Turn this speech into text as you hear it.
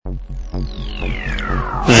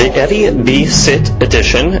The Eddie B. Sit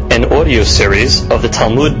edition and audio series of the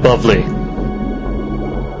Talmud Bavli.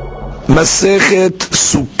 Masechet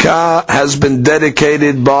Sukkah has been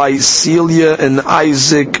dedicated by Celia and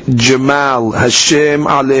Isaac Jamal. Hashem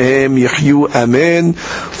Alehem Yehyu Amen.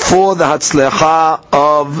 For the Hatzlecha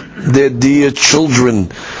of their dear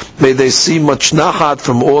children. May they see much nachat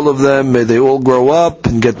from all of them. May they all grow up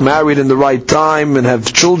and get married in the right time and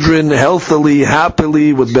have children healthily,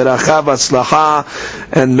 happily, with beracha v'atzlacha.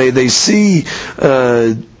 And may they see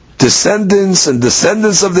descendants and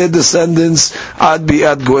descendants of their descendants. Ad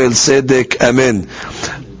bi'ad goel sedek. Amen.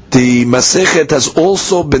 The Masechet has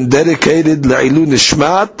also been dedicated Le'ilu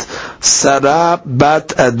Nishmat Sarah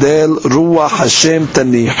Bat Adel Ruach Hashem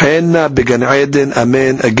Tanihena Began Eden.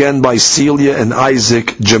 Amen. Again by Celia and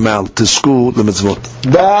Isaac Jamal. Tisku L'mitzvot.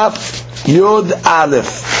 Daf Yud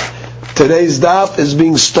Aleph. Today's daf is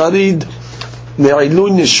being studied Le'ilu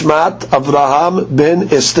Nishmat Avraham Ben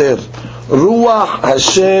Esther. Ruach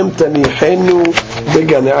Hashem Tanihenu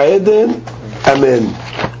Began Eden. Amen.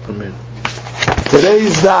 Amen.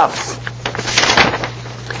 Today's daf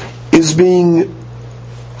is being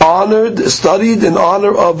studied in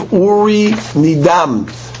honor of Uri Nidam,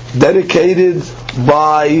 dedicated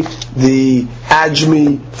by the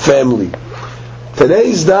Ajmi family.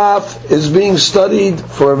 Today's daf is being studied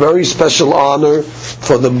for a very special honor,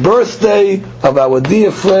 for the birthday of our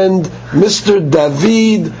dear friend, Mr.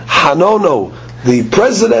 David Hanono, the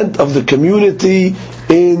president of the community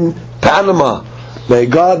in Panama. May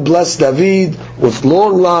God bless David with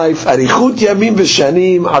long life, arichut yamim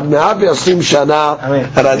v'shanim, ad me'ah v'yasrim shana.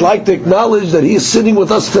 And I'd like to acknowledge that he is sitting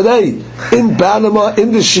with us today in Panama,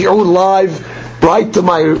 in the Shiur live, right to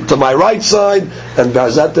my right side. And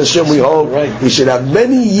B'ezrat Hashem, we hope he should have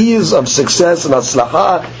many years of success and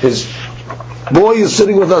atzlacha. His boy is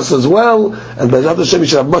sitting with us as well, and B'ezrat Hashem, he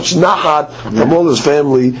should have much nachat from all his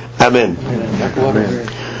family. Amen.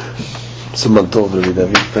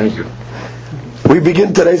 Thank you. We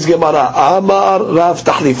begin today's Gemara. Amar Rav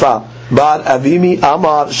Tahlifa Bar Avimi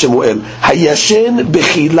Amar Shemuel Hayashen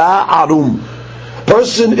Bechila Arum.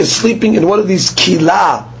 Person is sleeping in one of these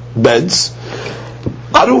kila beds.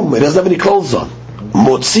 Arum, it doesn't have any clothes on.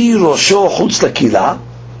 Motzi Rosho Chutz Kila.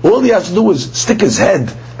 All he has to do is stick his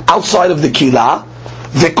head outside of the kila.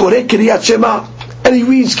 Vekore Kriyat Shema, and he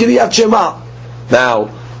reads Kriyat Shema. Now,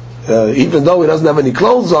 even though he doesn't have any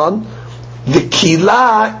clothes on, the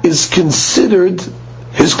kila is considered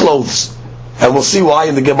his clothes, and we'll see why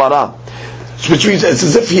in the Gemara. Which means it's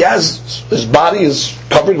as if his body is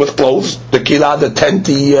covered with clothes, the kila, the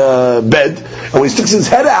tenty bed, and when he sticks his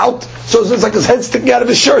head out, so it's like his head sticking out of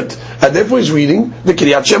his shirt, and therefore he's reading the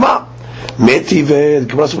Kriyat Shema.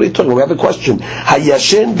 Metive, what are you talking about? We have a question.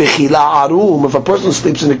 Hayashen bechila arum. If a person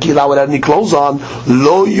sleeps in a kila without any clothes on,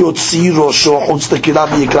 lo yotzi rosho chutz the kila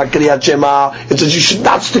v'yikra Kriyat Shema. It says you should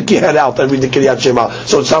not stick your head out and read the Kriyat Shema.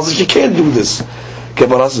 So it sounds like you can't do this. Which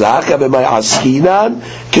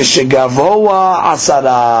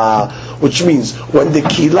means when the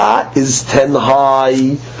kila is 10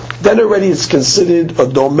 high, then already it's considered a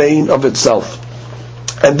domain of itself.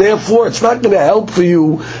 And therefore, it's not going to help for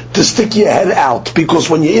you to stick your head out, because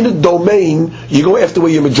when you're in a domain, you go after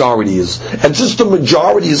where your majority is. And since the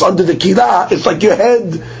majority is under the kila, it's like your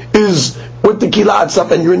head is with the kila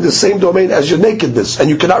itself, and you're in the same domain as your nakedness.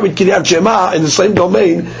 And you cannot read Kriyat Shema in the same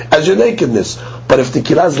domain as your nakedness. But if the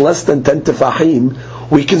kila is less than 10 tefahim,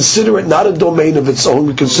 we consider it not a domain of its own.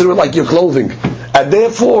 We consider it like your clothing. And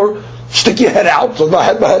therefore, stick your head out, so I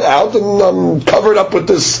had my head out and covered up with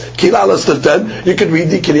this kila less than 10, you can read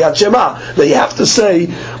the Kriyat Shema. Now you have to say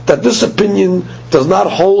that this opinion does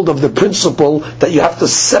not hold of the principle that you have to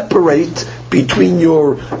separate between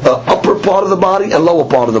your upper part of the body and lower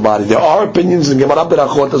part of the body. There are opinions in Gemara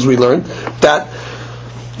Berachot, as we learned, that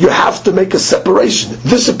you have to make a separation.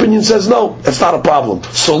 This opinion says no, it's not a problem.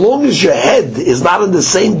 So long as your head is not in the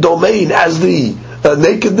same domain as the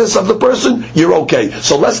nakedness of the person, you're okay.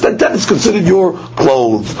 So less than 10 is considered your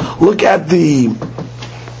clothes. Look at the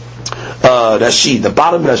Rashi, the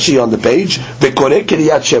bottom Rashi on the page. V'koreh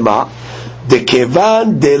Kriyat Shema,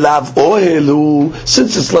 dekevan delav ohelu.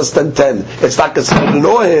 Since it's less than 10, it's not considered an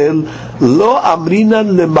ohel. Lo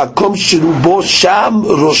amrinan lemakom shirubo sham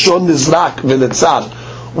roshon nizrak v'netzar.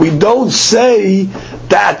 We don't say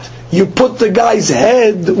that you put the guy's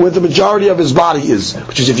head where the majority of his body is.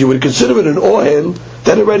 Which is, if you would consider it an ohel,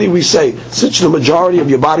 then already we say, since the majority of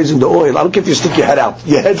your body is in the ohel, I don't care if you stick your head out.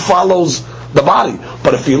 Your head follows the body.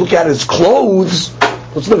 But if you look at his clothes,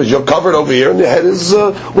 What's the difference? You're covered over here, and your head is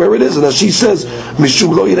where it is. And as she says,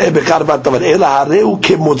 "Mishum lo yireh b'karvat tavan ela hareu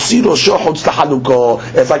kemotzi lo shochotz tachanuko."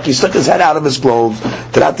 It's like he stuck his head out of his clothes.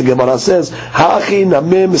 That the Gemara says, "Hachi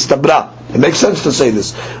nameh mistabra." It makes sense to say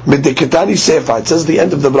this. Midiketani sefa. It says the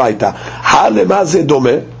end of the Braita. Ha lema ze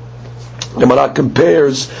domeh. Gemara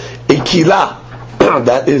compares a kila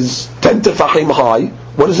that is 10 tefachim high.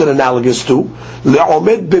 What is it analogous to?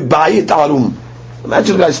 Le'omed bebayit arum.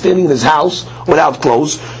 Imagine a guy standing in his house without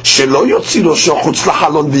clothes. Shelo yotzi lo shochutz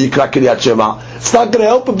lachalon v'yikra Kiryat Shema. It's not going to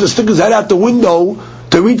help him to stick his head out the window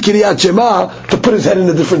to read Kiryat Shema, to put his head in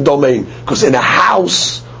a different domain. Because in a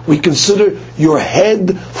house, we consider your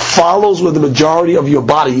head follows where the majority of your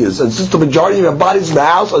body is. And since the majority of your body is in the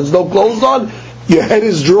house and there's no clothes on, your head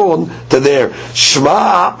is drawn to there.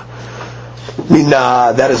 Shema,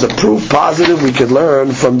 mina, that is a proof positive we can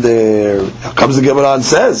learn from there. Here comes the Gemara and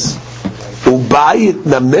says, Ubayit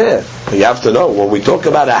nameh. You have to know, when we talk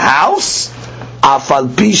about a house,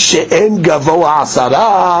 afal pi she'en gavoa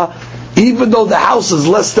asara, even though the house is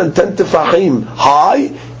less than 10 tefachim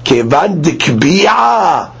high, kevan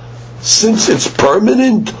dikbi'a, since it's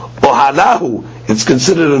permanent, ohalahu, it's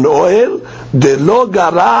considered an oil, de lo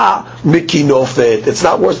gara mikinofet. It's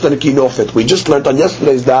not worse than a kinofet. We just learned on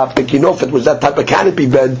yesterday's daf, the kinofet was that type of canopy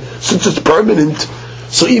bed. Since it's permanent,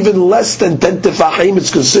 so even less than 10 tefachim, it's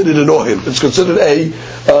considered an oil. It's considered a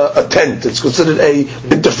tent. It's considered a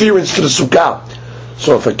interference to the sukkah.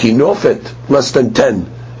 So if a kinofet less than 10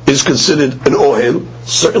 is considered an oil,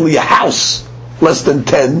 certainly a house less than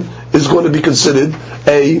 10 is going to be considered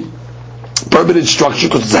a permanent structure,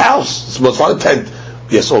 because it's a house. It's not a tent.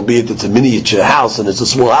 Yes, albeit it's a miniature house and it's a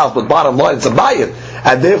small house, but bottom line, it's a bayit.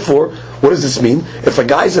 And therefore, what does this mean? If a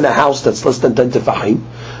guy's in a house that's less than 10 tefachim,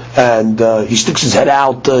 and he sticks his head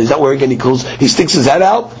out, he's not wearing any clothes, he sticks his head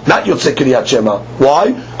out, not Yotzei Kiryat Shema.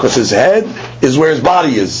 Why? Because his head is where his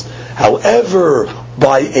body is. However,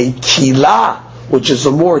 by a kila, which is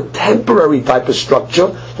a more temporary type of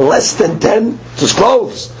structure, less than 10, it's his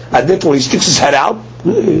clothes. And therefore, he sticks his head out,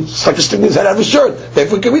 it's like sticking his head out of his shirt.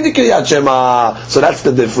 Therefore, he can read the Kiryat Shema. So that's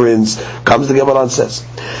the difference. Comes the Gemara and says,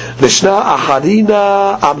 Lishna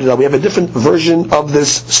acharina amrina. We have a different version of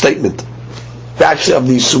this statement. Actually, of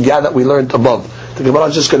the sugya that we learned above. The Gemara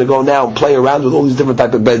is just going to go now and play around with all these different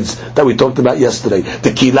type of beds that we talked about yesterday.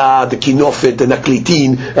 The kila, the kinofet, the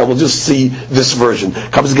naklitin, and we'll just see this version.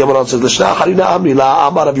 Comes the Gemara and says, Lishna acharina amrila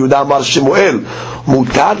amar Rav Yehuda amar Shemuel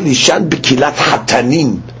mutar lishan bekilat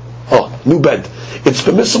hatanin. Oh, new bed. It's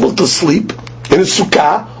permissible to sleep in a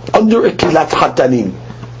sukkah under a kilat hatanin.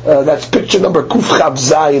 That's picture number Kuf Chav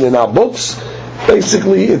Zayin in our books.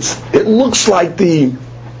 Basically, it looks like the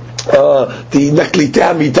Naklitei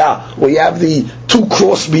Hamita, where you have the two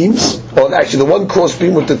cross beams, or actually the one cross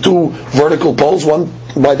beam with the two vertical poles, one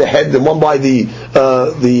by the head and one by the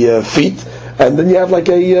feet, and then you have like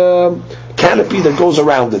a canopy that goes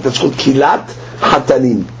around it. That's called Kilat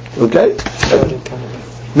Hatanin. Okay?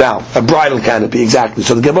 Now, a bridal canopy, exactly.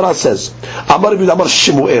 So the Gemara says, Amar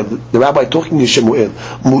Shemuel, the rabbi talking to Shemuel,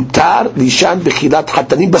 Mutar lishan bechilat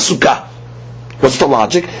hatanim basukah. What's the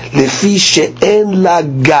logic? Lefi she'en la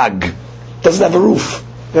gag. Doesn't have a roof.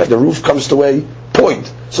 Yeah, the roof comes to a point.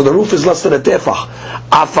 So the roof is less than a tefach.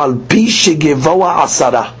 Afal pi shegevoa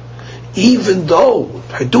asara. Even though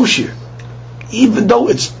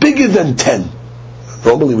it's bigger than 10.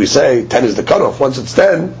 Normally we say 10 is the cutoff. Once it's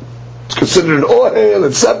 10, it's considered an oil,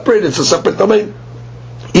 it's separate, it's a separate domain.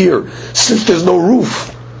 Here, since there's no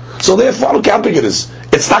roof, so therefore, I don't care how big it is,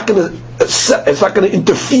 it's not going to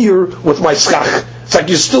interfere with my schach. It's like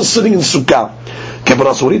you're still sitting in sukkah. Okay, but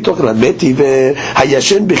also, what are you talking about?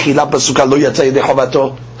 Hayashen b'chila b'sukkah lo yatzei yedei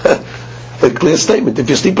chovato. A clear statement. If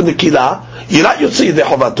you sleep in the kila, you're not yotzei yedei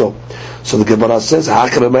chovato. So the Gemara says,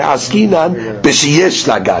 ha'akramei askinan b'shiyesh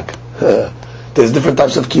lagag. There's different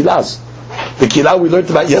types of kilas. The kila we learned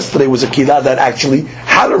about yesterday was a kila that actually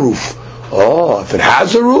had a roof. Oh, if it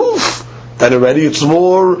has a roof, then already it's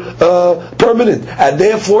more permanent. And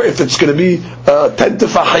therefore, if it's going to be 10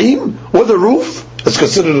 tefachim with a roof, it's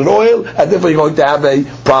considered an oil, and therefore you're going to have a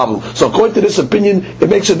problem. So according to this opinion, it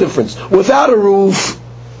makes a difference. Without a roof,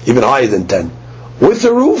 even higher than 10. With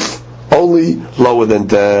a roof, only lower than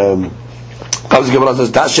 10. Comes the Gemara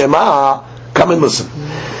says, Tashema, come and listen.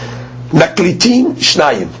 Naklitin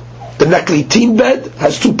shnayim. The naklitin bed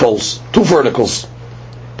has two poles, two verticals.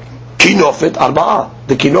 Kinofet arba'ah.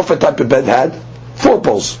 The kinofet type of bed had 4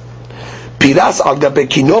 poles. Piras al gabe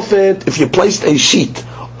kinofet. If you placed a sheet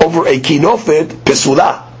over a kinofet,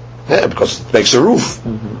 pesula, because it makes a roof.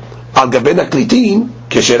 Al gabe naklitin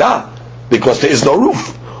keshera, because there is no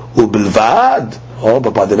roof. Ubilvad. Oh,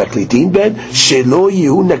 but by the naklitin bed, shelo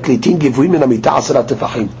yihu naklitin givui min amita 10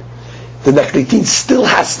 tefachim. The naklitin still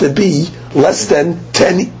has to be less than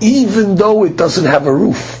 10, even though it doesn't have a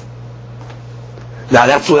roof. Now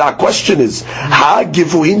that's what our question is. Ha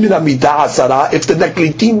givuin min amida 10. If the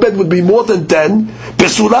naklitin bed would be more than 10,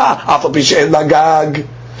 pesula afa pishen lagag.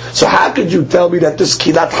 So how could you tell me that this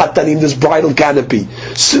kilat hatanim, this bridal canopy,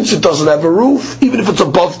 since it doesn't have a roof, even if it's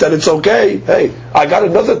above 10, it's okay? Hey, I got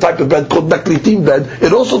another type of bed called naklitin bed.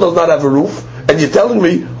 It also does not have a roof, and you're telling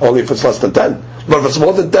me only if it's less than 10. But if it's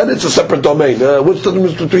more than 10, it's a separate domain. What's the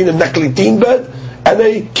difference between a naklitin bed and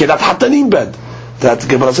a kilat hatanim bed? That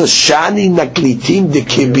Gemara says, Shani naklitin de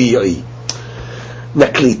kibiri.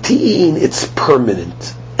 Naklitin, it's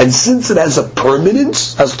permanent. And since it has a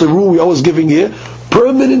permanence, that's the rule we're always giving here,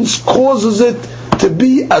 permanence causes it to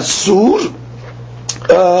be asur,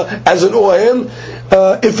 as an oil,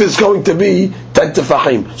 if it's going to be 10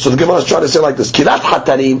 tefachim. So the Gemara is trying to say like this, Kilat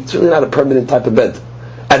hatanim, it's really not a permanent type of bed.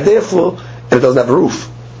 And therefore, it doesn't have a roof.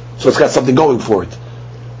 So it's got something going for it.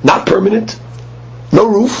 Not permanent, no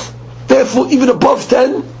roof. Therefore, even above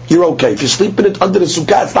 10, you're okay. If you sleep in it under the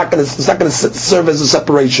sukkah, it's not going to serve as a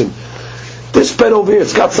separation. This bed over here,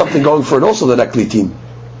 it's got something going for it also, the naklitin.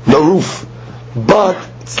 No roof. But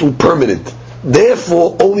it's permanent.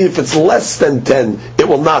 Therefore, only if it's less than 10, it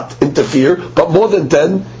will not interfere. But more than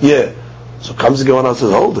 10, yeah. So comes the Gemara and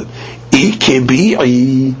says, hold it.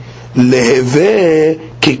 Ikebi'i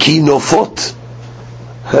leheve kekinofot.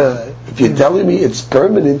 If you're telling me it's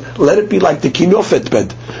permanent, let it be like the kinofet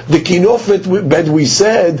bed. The kinofet bed, we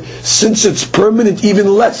said, since it's permanent, even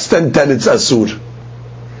less than 10, it's asur.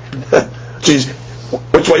 Jeez,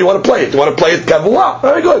 which way you want to play it? You want to play it kavua?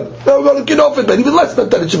 Very good. Now we're going to kinofet bed, even less than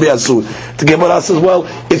 10, it should be asur. The Gemara says, well,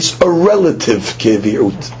 it's a relative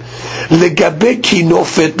kevi'ut. Legabe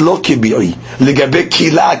kinofet lo kebi'i. Legabe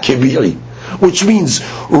kila kebi'i. Which means,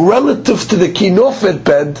 relative to the kinofet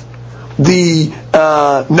bed, the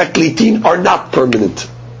naklitin are not permanent,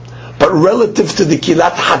 but relative to the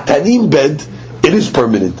kilat hatanim bed, it is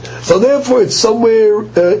permanent. So therefore, it's somewhere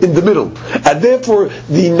in the middle, and therefore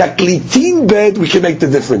the naklitin bed we can make the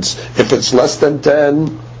difference. If it's less than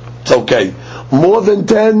 10, it's okay. More than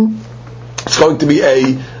 10, it's going to be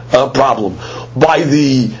a problem. By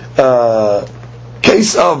the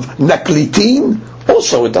case of naklitin,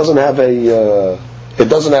 also it doesn't have a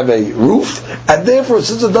roof, and therefore,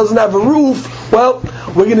 since it doesn't have a roof, well,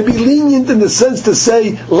 we're going to be lenient in the sense to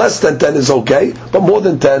say less than 10 is okay, but more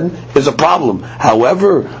than 10 is a problem.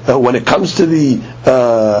 However, when it comes to the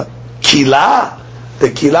kila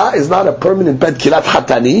is not a permanent bed, kilat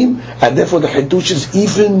hatanim, and therefore the hidush is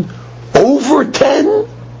even over 10,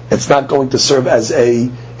 it's not going to serve as a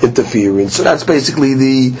interference. So that's basically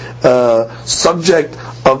the subject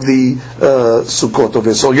of the Sukkot of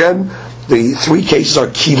it. So again, the three cases are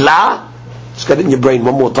kila. Let's get it in your brain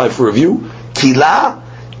one more time for review. Kila,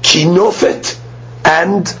 kinofet,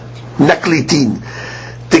 and naklitin.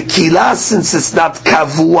 The kila, since it's not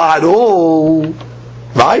kavua at all,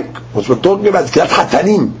 right? What we're talking about is kilat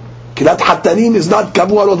hatanim. Kilat hatanim is not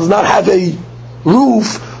kavua at all, does not have a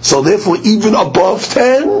roof, so therefore even above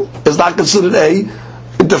 10 is not considered a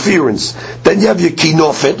interference. Then you have your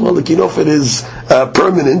kinofet. Well, the kinofet is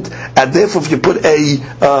permanent, and therefore if you put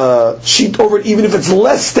a sheet over it, even if it's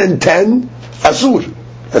less than 10, asur.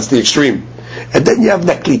 That's the extreme. And then you have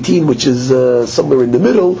naklitin, which is somewhere in the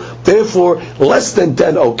middle. Therefore, less than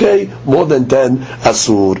 10, okay. More than 10,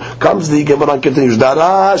 asur. Comes the Gemara and continues.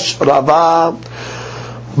 Darash Rava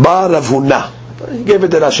Bar Rav Huna. He gave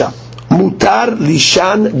it a rasha. Mutar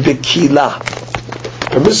lishan bekila.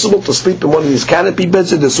 Permissible to sleep in one of these canopy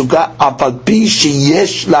beds in the sukkah, afal pi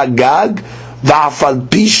sheyesh lagag,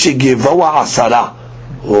 va'afal pi shegevoa asara.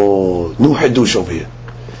 Oh, new hadush over here.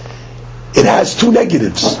 It has two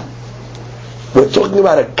negatives. We're talking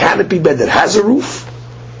about a canopy bed that has a roof,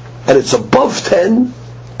 and it's above 10,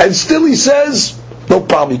 and still he says, no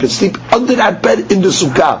problem, you can sleep under that bed in the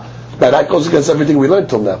sukkah. Now that goes against everything we learned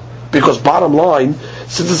till now. Because bottom line,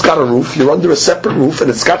 since it's got a roof, you're under a separate roof, and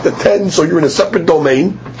it's got the 10, so you're in a separate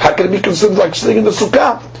domain, how can it be considered like sitting in the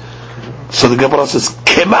sukkah? So the Gemara says,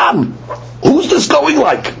 Keman, who's this going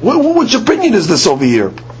like? Which opinion is this over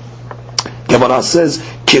here? Gemara says,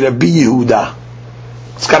 Kirabi Yehuda.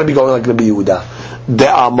 It's got to be going like Rabbi Yehuda. De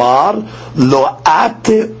Amar, Lo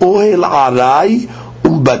ate ohel arai,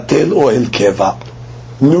 batel ohel keva.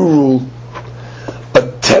 New rule.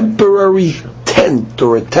 A temporary tent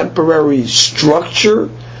or a temporary structure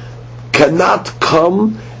cannot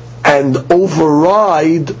come and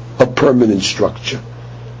override a permanent structure.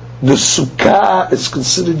 The sukkah is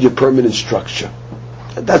considered your permanent structure.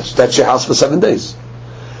 That's your house for 7 days.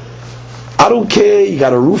 I don't care, you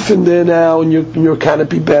got a roof in there now in your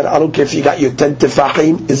canopy bed. I don't care if you got your 10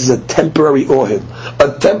 tefachim. This is a temporary oil.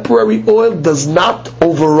 A temporary oil does not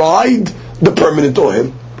override the permanent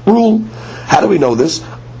oil rule. How do we know this?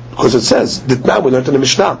 Because it says, Ditna, we learned in the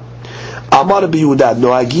Mishnah. Amar biyudah,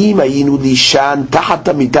 noagim ayinu lishan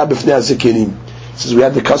tahata mitah b'fnei hazekenim. Says we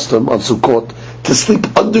had the custom on Sukkot to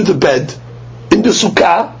sleep under the bed, in the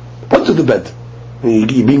Sukkah, under the bed.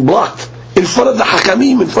 You're being blocked. In front of the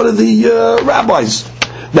Hakamim, in front of the rabbis.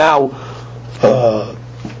 Now, the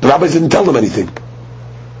rabbis didn't tell them anything.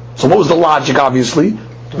 So what was the logic, obviously?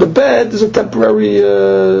 The bed is a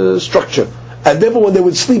temporary structure. And therefore when they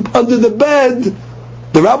would sleep under the bed,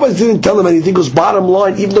 the rabbis didn't tell them anything, because bottom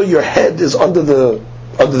line, even though your head is under the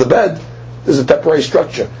bed, there's a temporary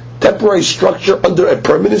structure. Temporary structure under a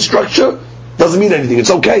permanent structure doesn't mean anything.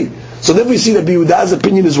 It's okay. So then we see that Biyudah's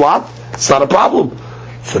opinion is what? It's not a problem.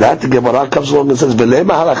 For that, the Gemara comes along and says,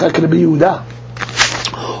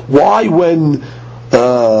 why when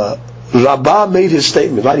Rabbah made his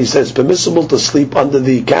statement, right? He says it's permissible to sleep under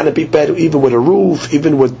the canopy bed, even with a roof,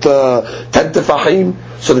 even with 10 tefachim.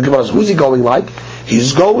 So the Gemara says, who's he going like?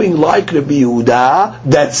 He's going like Rabbi Yehuda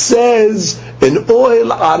that says an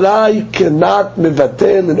oil aray cannot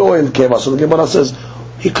mevatel an oil keva. So the Gemara says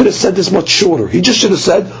he could have said this much shorter. He just should have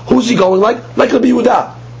said, who's he going like? Like Rabbi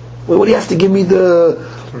Yehuda. Well, what do you have to give me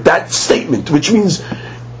that statement? Which means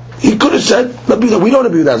he could have said, Rabbi Yehuda. We don't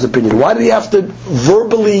have Rabbi Yehuda's opinion. Why did he have to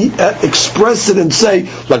verbally express it and say,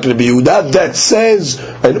 like Rabbi Yehuda that says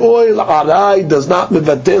an oil aray does not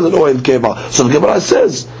mevatel an oil keva? So the Gemara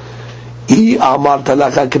says,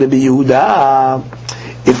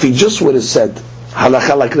 if he just would have said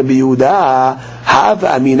halakha like Rabbi Yehuda, have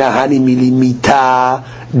amina hani milimita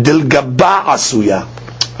del gabba asuya,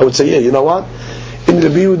 I would say, yeah, you know what? In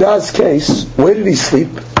Rabbi Yehuda's case, where did he sleep?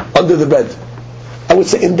 Under the bed. I would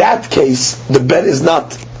say in that case, the bed is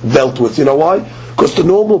not dealt with. You know why? Because the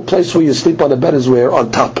normal place where you sleep on the bed is where?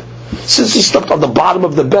 On top. Since he slept on the bottom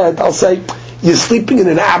of the bed, I'll say you're sleeping in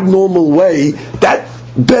an abnormal way. That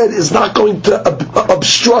bed is not going to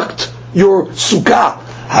obstruct your sukkah.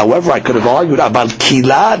 However, I could have argued about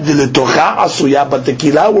kila diletocha asuya, but the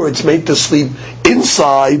kila where it's made to sleep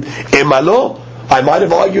inside, emalo. I might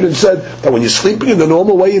have argued and said that when you're sleeping in the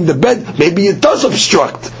normal way in the bed, maybe it does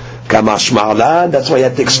obstruct. Kamash ma'lan. That's why you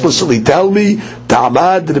have to explicitly tell me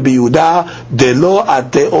ta'amad Rabbi Yehuda delo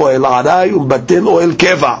ate oel aray umbatel oel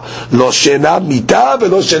keva lo shena mita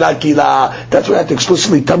velo shena kila. That's why you have to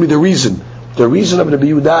explicitly tell me the reason. The reason of Rabbi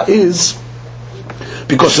Yehuda is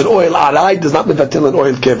because an oil aray does not mevatel an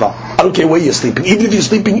oil keva. I don't care where you're sleeping, even if you're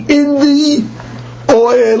sleeping in the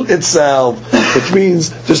oil itself. Which means,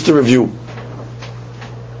 just to review,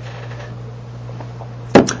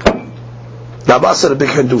 Rabbah said a big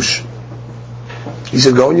hadush. He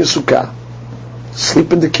said, go in your sukkah,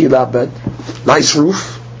 sleep in the kila bed, nice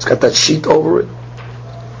roof, it's got that sheet over it,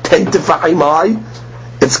 10 tefachim high,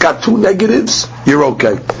 it's got 2 negatives, you're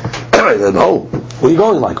okay. No, where are you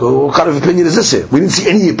going like? What kind of opinion is this here? We didn't see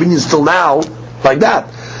any opinions till now like that.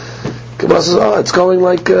 Gemara says, it's going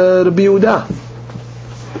like Rabbi Yehuda.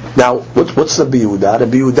 Now, what's Rabbi Yehuda?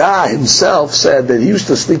 Rabbi Yehuda himself said that he used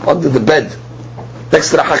to sleep under the bed next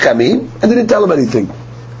to the Hakamim, and they didn't tell him anything.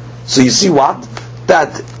 So you see what?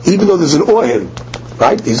 That even though there's an oil,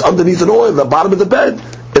 right? He's underneath an oil at the bottom of the bed,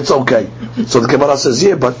 it's okay. So the Gemara says,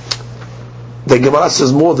 yeah, but the Gemara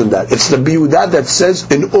says more than that. It's the Biyudah that says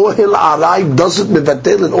an oil aray doesn't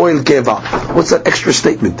mevatel an oil keva. What's that extra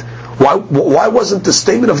statement? Why wasn't the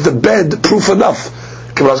statement of the bed proof enough?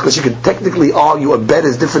 Because you can technically argue a bed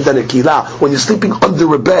is different than a kila. When you're sleeping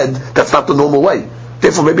under a bed, that's not the normal way.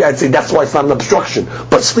 Therefore, maybe I'd say that's why it's not an obstruction.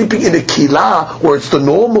 But sleeping in a kila, where it's the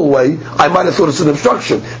normal way, I might have thought it's an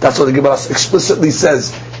obstruction. That's what the Gemara explicitly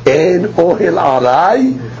says. En oil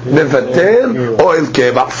aray mevatel oil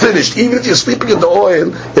keva. Finished. Even if you're sleeping in the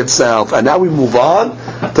oil itself. And now we move on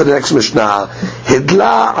to the next Mishnah.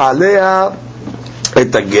 Hidla alea et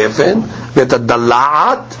hagefen et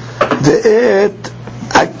hadala'at ve'et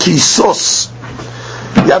hakisos.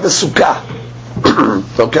 You have a sukkah.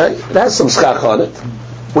 Okay? It has some schach on it.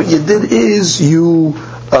 What you did is you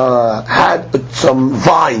had some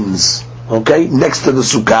vines, okay, next to the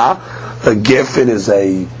sukkah. A geffen is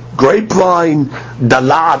a grapevine.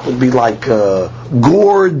 Dalat would be like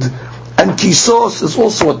gourd. And kisos is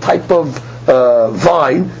also a type of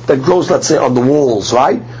vine that grows, let's say, on the walls,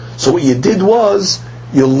 right? So what you did was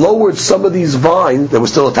you lowered some of these vines that were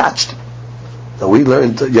still attached. Now we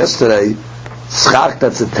learned yesterday, schach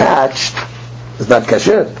that's attached is not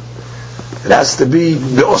kasher. It has to be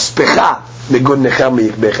be'ospecha,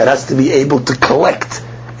 it has to be able to collect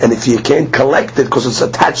And if you can't collect it because it's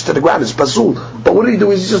attached to the ground, it's pasul. But what did he do?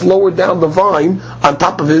 He just lowered down the vine on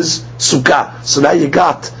top of his sukkah. So now you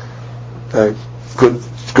got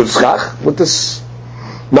good schach with this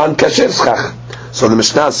non-kasher schach. So the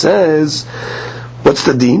Mishnah says, what's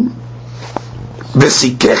the deen?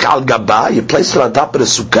 V'sikech al gaba, you place it on top of the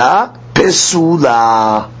sukkah,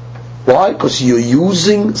 pesula. Why? Because you're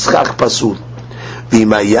using schach pasul.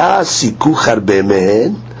 V'imaya sikuch harbe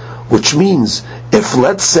mehen, which means, if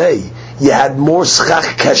let's say, you had more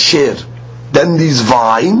schach kasher than these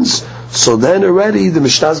vines, so then already the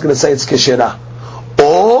Mishnah is going to say it's kashera.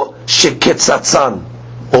 Or sheketzatzan.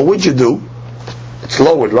 Or what'd you do? It's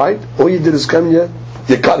lowered, right? All you did is come here,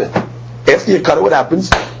 you cut it. After you cut it, what happens?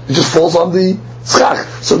 It just falls on the schach.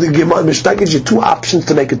 So the Gemara Mishnah gives you two options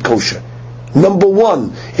to make it kosher. Number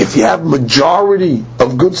one, if you have majority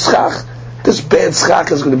of good schach, this bad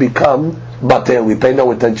schach is going to become batel. We pay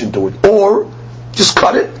no attention to it. Or just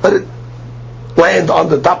cut it, let it land on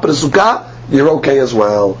the top of the sukkah, you're okay as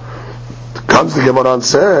well. Comes the Gemara and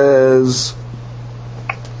says,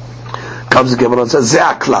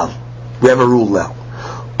 Ze'aklal. We have a rule now.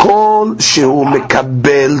 Kol shehu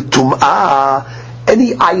mekabel tum'ah,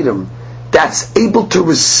 any item that's able to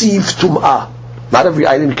receive tum'ah. Not every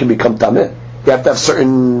item can become tameh. You have to have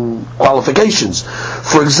certain qualifications.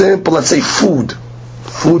 For example, let's say food.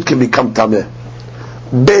 Food can become tameh.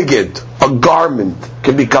 Beged, a garment,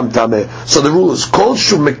 can become tameh. So the rule is, kol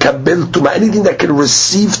shehu mekabel tum'ah, anything that can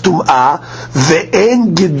receive tum'ah,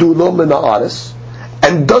 ve'en gidulo min ha'aretz,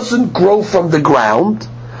 and doesn't grow from the ground.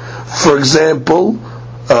 For example,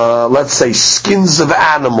 let's say skins of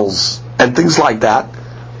animals and things like that.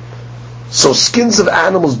 So skins of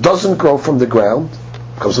animals doesn't grow from the ground,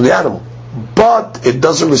 comes from the animal, but it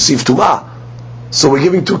doesn't receive tum'ah. So we're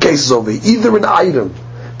giving two cases over here. Either an item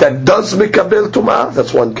that does mikabel tum'ah,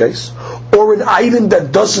 that's one case, or an item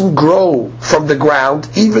that doesn't grow from the ground,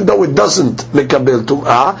 even though it doesn't mikabel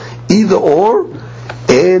tum'ah. Either or,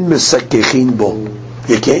 en mesakechin bo.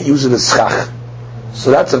 You can't use it as schach. So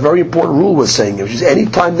that's a very important rule we're saying. Any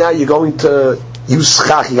time now you're going to use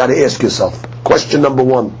schach, you got to ask yourself. Question number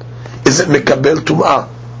one: is it mikabel tum'ah?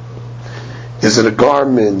 Is it a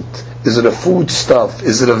garment? Is it a foodstuff?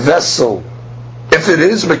 Is it a vessel? If it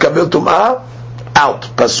is mikabel tum'ah, out,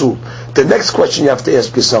 pasul. The next question you have to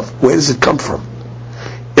ask yourself: where does it come from?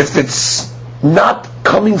 If it's not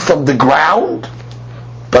coming from the ground,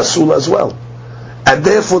 pasul as well. And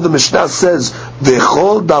therefore the Mishnah says,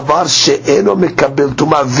 "V'chol davar she'eno mekabel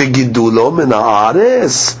tumah v'gidulo min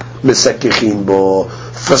ha'aretz mesakechin bo."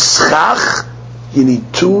 For schach, you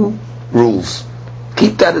need two rules.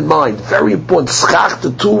 Keep that in mind. Very important. Schach,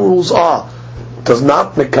 the two rules are: does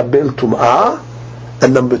not mekabel tumah,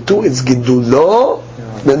 and number two, it's gidulo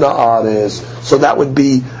min ha'aretz. So that would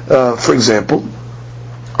be, for example,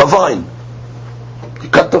 a vine. You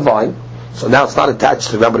cut the vine, so now it's not attached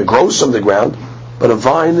to the ground, but it grows from the ground. But a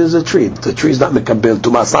vine is a tree. The tree is not mekabel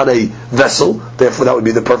tumah. It's not a vessel. Therefore, that would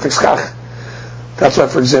be the perfect schach. That's why,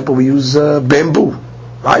 for example, we use bamboo.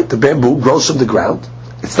 Right? The bamboo grows from the ground.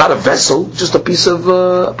 It's not a vessel, just a piece of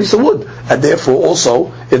wood, and therefore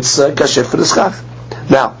also it's kasher for the schach.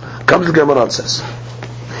 Now, comes the Gemara and says,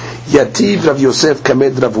 Yativ Rav Yosef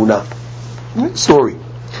kamed Ravuna. Story.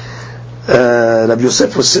 Rav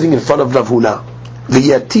Yosef was sitting in front of Rav Huna.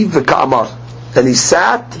 V'yativ v'ka'amar, and he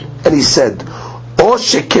sat and he said, O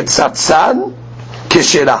sheketzatzan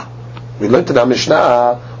keshera. We learned in our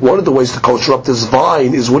Mishnah, one of the ways to kosher up this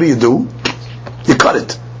vine is, what do? You cut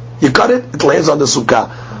it. You cut it, it lands on the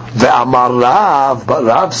sukkah. Ve'amar Rav, but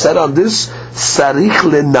Rav said on this, sarich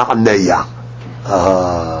lena'neya.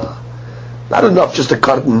 Not enough just to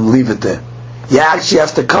cut it and leave it there. You actually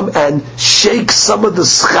have to come and shake some of the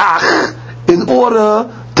schach in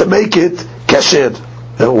order to make it kasher.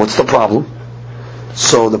 What's the problem?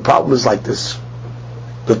 So the problem is like this.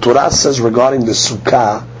 The Torah says regarding the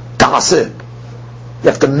sukkah, ta'aseh. You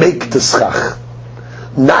have to make the schach.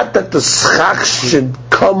 Not that the schach should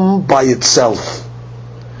come by itself.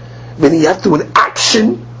 Meaning you have to do an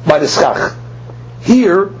action by the schach.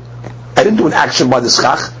 Here, I didn't do an action by the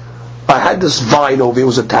schach. I had this vine over here, it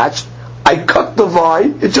was attached. I cut the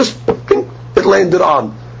vine, it landed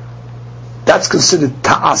on. That's considered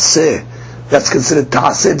ta'aseh. That's considered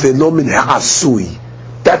ta'aseh ve'lo min ha'asui.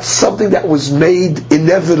 That's something that was made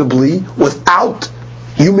inevitably without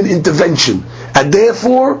human intervention. And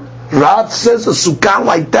therefore, Rav says a sukkah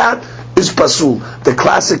like that is pasul. The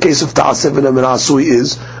classic case of ta'aseh ve'lo min ha'asui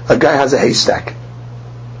is, a guy has a haystack.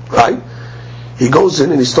 Right? He goes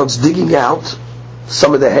in and he starts digging out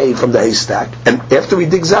some of the hay from the haystack. And after he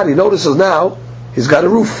digs out, he notices now he's got a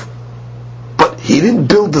roof. But he didn't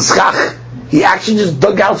build the schach. He actually just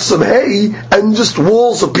dug out some hay and just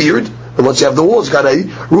walls appeared. And once you have the walls, you got a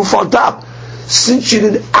roof on top. Since you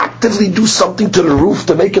didn't actively do something to the roof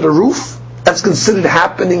to make it a roof, that's considered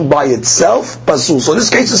happening by itself, pasul. So in this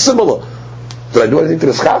case is similar. Did I do anything to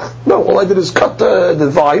the schach? No, all I did is cut the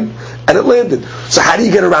vine and it landed. So how do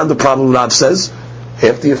you get around the problem Rav says?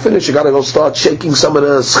 After you finish, you got to go start shaking some of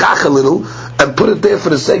the schach a little and put it there for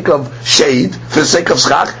the sake of shade, for the sake of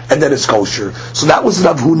schach, and then it's kosher. So that was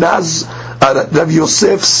Rav Huna's, Rav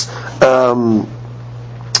Yosef's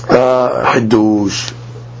Hidush.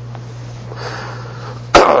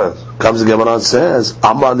 Comes the Gemara and says,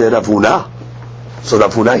 Amar le Rav Huna. So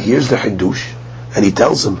Rav Huna hears the Hidush and he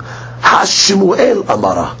tells him, Ha-Shmuel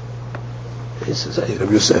Amara. He says, hey,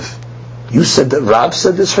 Rav Yosef, you said that Rav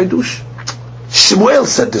said this Hidush? Shmuel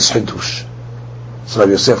said this Hidush. So Rav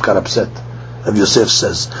Yosef got upset. Rav Yosef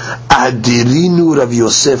says, Adirinu Rav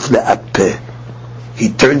Yosef le'apeh. He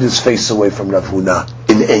turned his face away from Rav Huna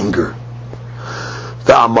in anger.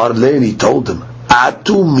 The Amar le, and he told him,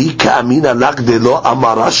 Atu mika amina lak de lo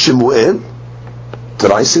amara Shmuel.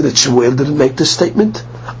 Did I say that Shmuel didn't make this statement?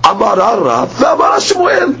 Amara Rav, amara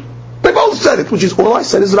Shmuel. They both said it, which is all I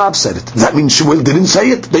said is Rav said it. Does that mean Shmuel didn't say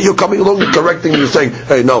it? That you're coming along and correcting me, you're saying,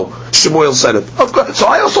 hey, no, Shmuel said it. Of course. So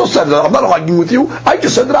I also said it. I'm not arguing with you. I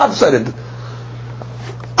just said Rav said it.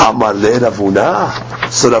 Amar le Rav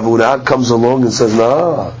Huna. So Rav Huna comes along and says,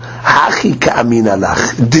 no. Hachi ka'amina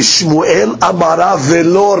lach. De Shmuel amara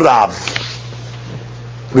velo Rav.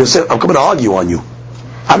 I'm coming to argue on you.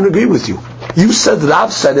 I don't agree with you. You said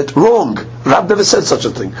Rav said it wrong. Rav never said such a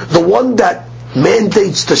thing. The one that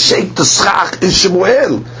mandates to shake the schach is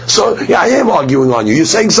Shmuel. So, yeah, I am arguing on you. You're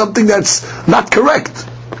saying something that's not correct.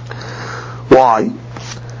 Why?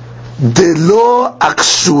 De lo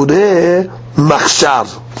aksure machshar.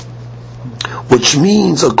 Which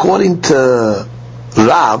means, according to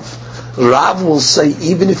Rav will say,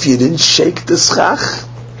 even if you didn't shake the schach,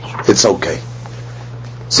 it's okay.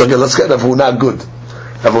 So again, let's get Rav Huna good.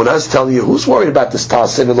 Rav Huna is telling you, who's worried about this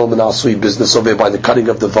Ta'aseh v'lo menasui business over here by the cutting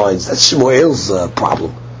of the vines? That's Shmuel's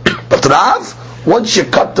problem. But Rav, once you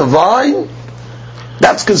cut the vine,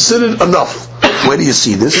 that's considered enough. Where do you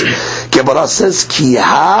see this? Gemara says,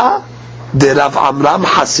 Kiha de Rav Amram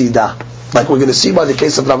Hasida. Like we're going to see by the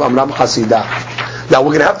case of Rav Amram Hasida. Now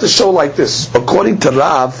we're going to have to show like this. According to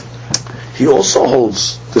Rav, he also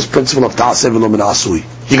holds this principle of Ta'aseh v'lo menasui.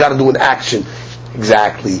 You got to do an action.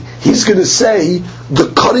 Exactly. He's going to say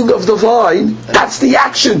the cutting of the vine, that's the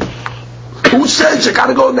action. Who says you got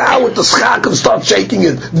to go now with the schach and start shaking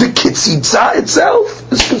it? The kitzitza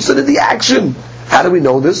itself is considered the action. How do we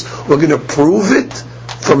know this? We're going to prove it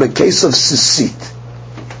from a case of sisit.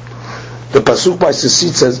 The pasuk by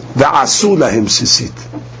sisit says, "Va'asu lahim sisit."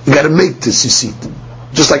 You got to make the sisit,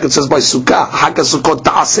 just like it says by Succah, "Haka sukkot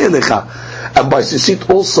ta'aseh lecha." And by sisit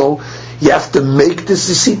also, you have to make the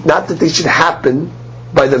sisit, not that they should happen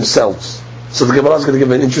by themselves. So the Gemara is going to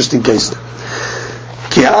give an interesting case.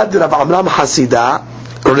 Ki'ad Rav Amram Hasida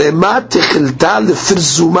Rema techilta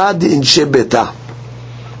lefirzuma d'inshe beta.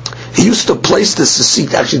 He used to place the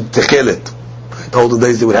sisit, actually techelet. In the olden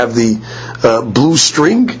days they would have the blue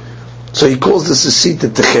string, so he calls the sisit the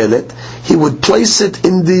techelet. He would place it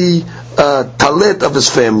in the talet of his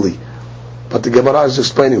family. But the Gemara is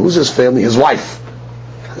explaining, who's his family? His wife.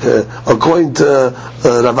 According to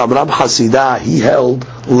Rav Amram Hasida, he held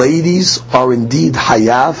ladies are indeed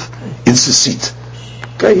hayav in sisit.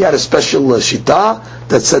 Okay, he had a special shita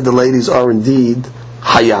that said the ladies are indeed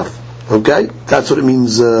hayav. Okay, that's what it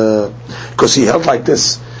means. Because he held like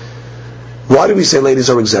this. Why do we say ladies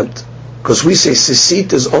are exempt? Because we say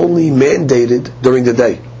sisit is only mandated during the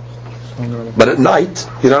day, but at night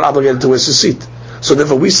you're not obligated to wear sisit. So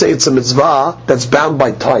therefore we say it's a mitzvah that's bound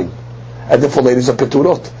by time. And therefore ladies are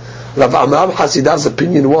peturot. Rav Amram Hasida's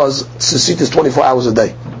opinion was sisit is 24 hours a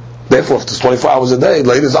day. Therefore, if it's 24 hours a day,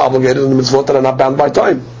 ladies are obligated in the mitzvot that are not bound by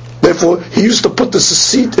time. Therefore, he used to put the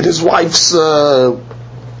sisit in his wife's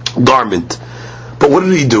garment. But what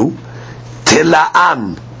did he do?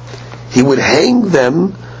 Tela'an. He would hang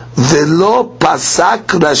them velo pasak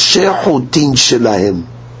rashe chutin shelahim.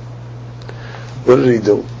 What did he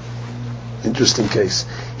do? Interesting case.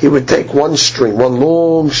 He would take one string, one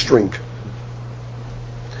long string,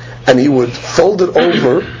 and he would fold it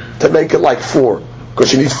over to make it like four.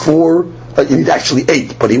 Because you need four, you need actually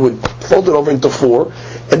 8, but he would fold it over into 4,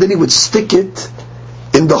 and then he would stick it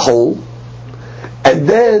in the hole, and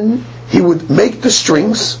then he would make the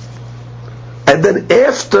strings, and then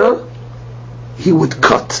after he would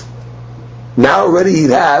cut. Now already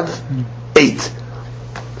he'd have 8.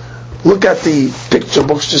 Look at the picture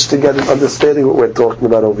books just to get an understanding of what we're talking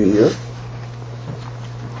about over here.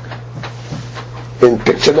 in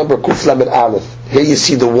picture number Kuf Lamed Aleph, here you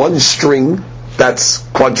see the one string that's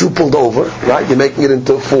quadrupled over, right? You're making it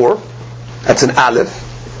into 4. That's an Aleph.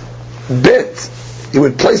 Bet, you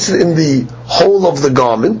would place it in the hole of the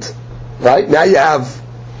garment, right? Now you have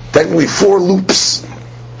technically 4 loops,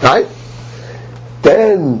 right?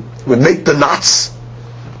 Then you would make the knots,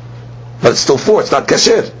 but it's still 4, it's not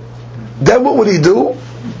kasher. Then what would he do?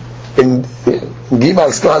 In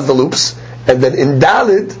Gimal still has the loops, and then in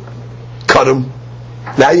Dalit, cut them.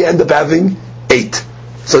 Now you end up having 8.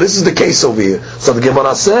 So this is the case over here. So the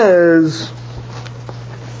Gemara says,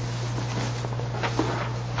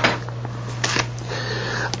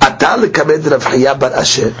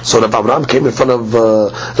 so Rav Abraham came in front of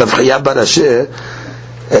Rav Chaya bar Asher,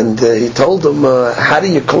 and he told him, how do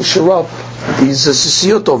you kosher up these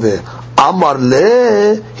sisiyot over here? Amar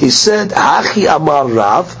le, he said, Hachi Amar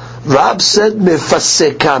Rav. Rav said,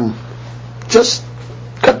 mefasekan. Just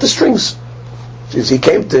cut the strings. He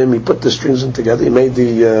came to him, he put the strings in together, he made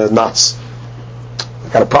the knots.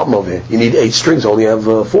 Got a problem over here. You need 8 strings, only have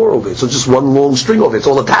 4 over here. So just one long string over here, it's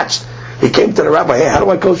all attached. He came to the rabbi, hey, how do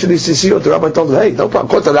I kosher these sisiyot? The rabbi told him, hey, no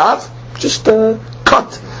problem, go to Rav, just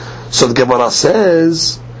cut. So the Gemara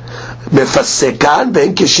says, mefasekan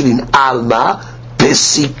ben keshirin alma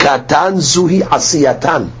pesikatan zuhi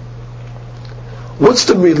asiyatan. What's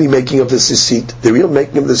the really making of the sisit? The real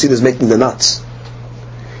making of the sisit is making the knots.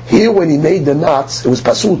 Here, when he made the knots, it was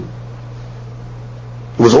pasul.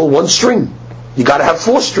 It was all one string. You got to have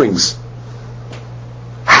 4 strings.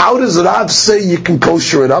 How does Rav say you can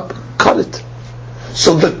kosher it up? Cut it.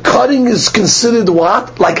 So the cutting is considered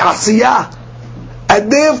what? Like asiyah.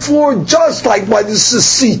 And therefore, just like by the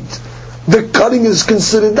sisit, the cutting is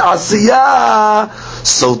considered asiyah.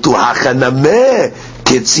 So to hachanameh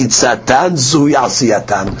ketzitzatan zui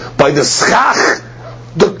asiyatan. By the schach,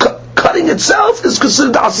 the cutting itself is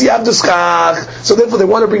considered asiyah of the schach. So therefore, they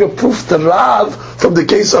want to bring a proof to Rav from the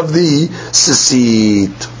case of the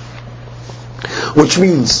sisit, which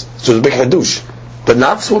means so it's a big hadush. The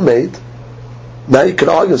knots were made. Now you can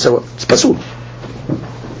argue and say, well, it's pasul.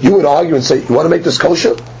 You would argue and say, you want to make this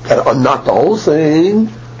kosher? Got to unknot the whole thing,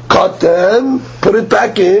 cut them, put it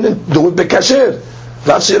back in, and do it bekasher.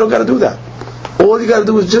 Rav said you don't got to do that. All you got to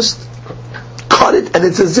do is just cut it, and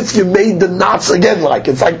it's as if you made the knots again.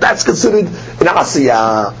 It's like that's considered an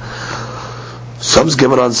asiyah. Some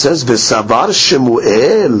Gemara says, "V'savar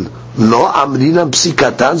Shemuel lo amrinam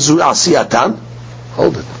psikatan zu asiyatan."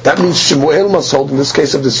 Hold it. That means Shemuel must hold, in this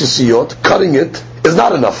case of the sisiyot, cutting it is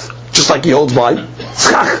not enough. Just like he holds by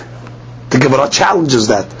tzchach. The Gemara challenges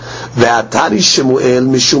that. Ve'atari Shemuel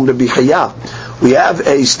mishum Rabbi Chaya. We have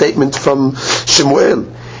a statement from Shemuel.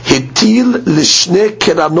 Hitil l'shnei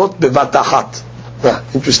keranot bevatachat.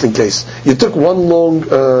 Interesting case. You took one long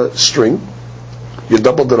string, you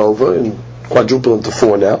doubled it over and quadrupled into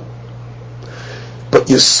 4 now, but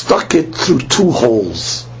you stuck it through 2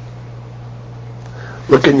 holes.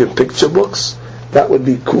 Look in your picture books. That would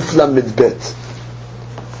be Kuf Lamed Bet.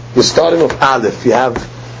 You're starting with Aleph. You have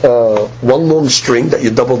one long string that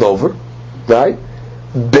you doubled over, right?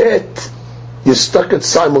 Bet, you stuck it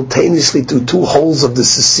simultaneously through 2 holes of the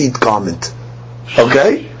sisit garment.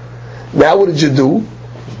 Okay? Now what did you do?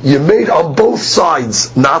 You made on both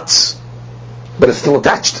sides knots, but it's still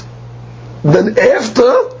attached. Then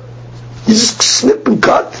after, you just snip and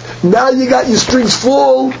cut. Now you got your strings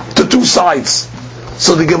full to 2 sides.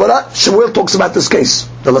 So the Gemara, Shemuel talks about this case.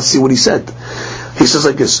 Now let's see what he said. He says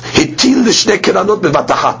like this: Hitil l'shnei keranot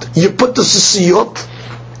bevatachat. You put the sisiyot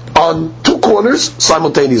on 2 corners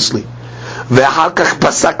simultaneously. Ve'achar kach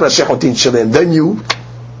pasak l'shechotin shalem. Then you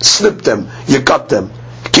snip them, you cut them.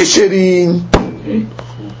 Kishirin.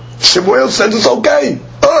 Shemuel says it's okay.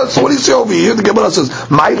 So what do you say over here? The Gemara says,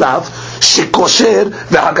 "My love, shekosher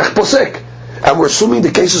ve'achar kach posek." And we're assuming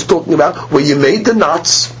the case is talking about where you made the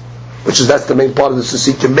knots, which is that's the main part of the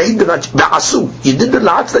sisit. You made the knots, ba'asu. You did the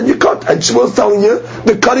knots, then you cut. And Shmuel's telling you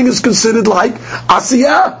the cutting is considered like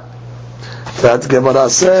asiyah. That Gemara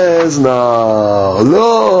says,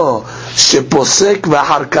 no, sheposek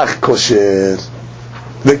v'achar kach kosher.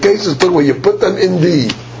 The case is talking where you put them in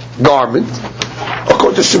the garment.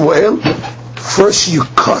 According to Shmuel, first you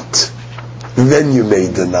cut, then you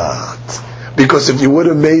made the knot. Because if you would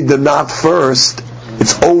have made the knot first,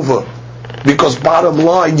 it's over. Because bottom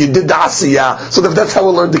line, you did the asiyah. So that's how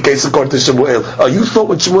we learned the case according to Shemuel. You thought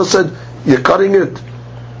when Shemuel said, you're cutting it,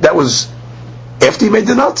 that was after you made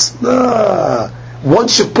the knots? Nah.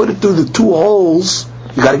 Once you put it through the 2 holes,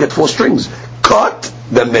 you got to get 4 strings. Cut,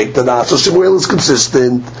 then make the knot. So Shemuel is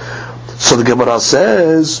consistent. So the Gemara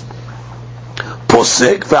says,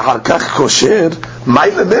 Posek v'achar kach kosher,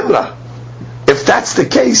 ma'ila memra. If that's the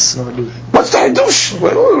case, why What's the hadush?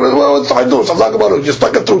 What's the hadush? I'm talking about it. You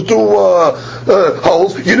stuck it through two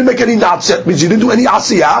holes. You didn't make any knots yet. Means you didn't do any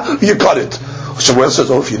asiyah. You cut it. Shemuel says,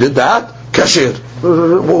 if you did that, kasher.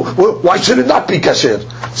 Why should it not be kasher?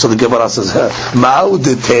 So the Gemara says, Ma'u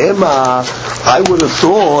detema. I would have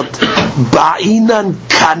thought, ba'inan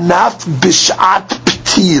kanaf b'shat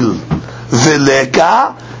p'til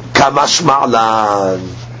v'leka kamash ma'lan.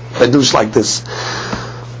 Hadush like this.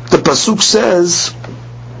 The pasuk says,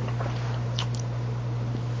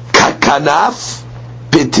 Kakanaf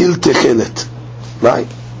petil techelet. Right?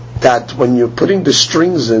 That when you're putting the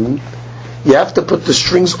strings in, you have to put the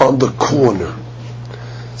strings on the corner.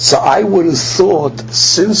 So I would have thought,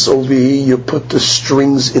 since over here you put the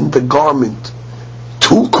strings in the garment,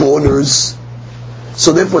 two corners,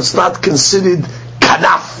 so therefore it's not considered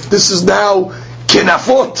kanaf. This is now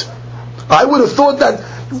kenafot. I would have thought that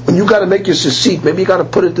when you got to make your seat, maybe you got to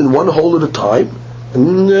put it in one hole at a time,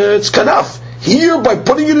 and it's kanaf. Here, by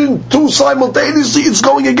putting it in two simultaneously, it's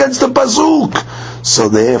going against the pasuk. So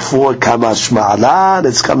therefore, kamash ma'alan,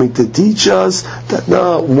 it's coming to teach us that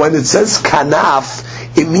no, when it says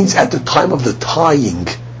kanaf, it means at the time of the tying.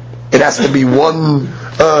 It has to be one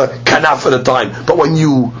kanaf at a time. But when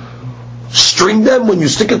you string them, when you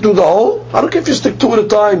stick it through the hole, I don't care if you stick two at a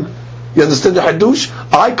time. You understand the hadush?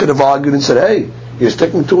 I could have argued and said, hey, you're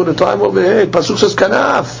sticking two at a time over here. Pasuk says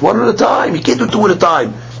kanaf, one at a time. You can't do two at a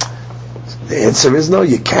time. The answer is no,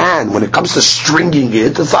 you can. When it comes to stringing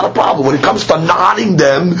it, it's not a problem. When it comes to knotting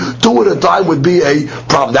them, two at a time would be a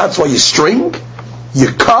problem. That's why you string,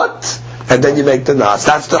 you cut, and then you make the knots.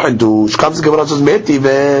 That's the hadush. Comes the Gemara says,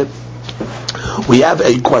 Metive. We have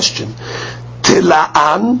a question.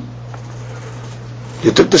 Tila'an,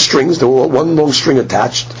 you took the strings, there was one long string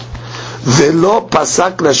attached. Velo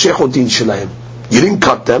pasak l'shechotin shelahem. You didn't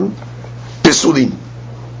cut them. Pesulim.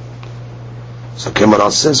 So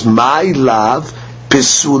Gemara says, my love,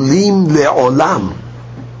 pesulim le'olam.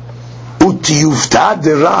 Utiyuvta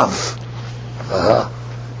derav.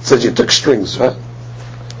 It says you took strings, right?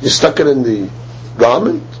 You stuck it in the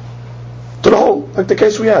garment to the hole, like the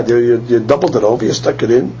case we had. You doubled it over, you stuck it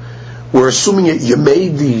in. We're assuming you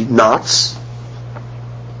made the knots.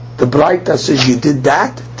 The Braita says you did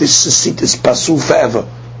that, this seat is pasul forever.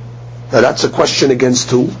 Now that's a question against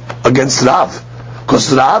who? Against Rav.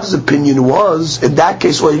 Because Rav's opinion was, in that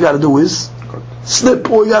case all you got to do is snip,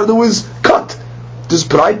 all you got to do is cut. This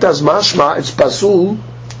Braita's mashma, it's pasul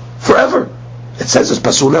forever. It says it's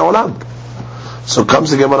pasul le'olam. So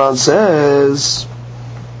comes the Gemara and says,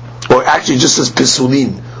 or actually just says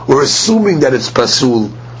pisulim. We're assuming that it's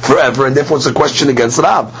pasul forever, and therefore it's a question against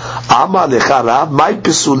Rav. Amar lecha Rav, my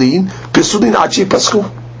pisulim achi pasku.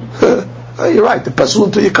 You're right, the pasul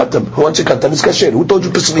until you cut them. Once you cut them, it's kasher. Who told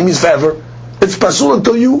you pisulim is forever? It's pasul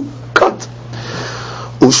until you cut.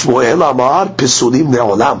 Ushmuel amar pisulim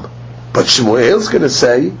le'olam. But Shmuel's going to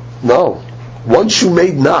say, no. Once you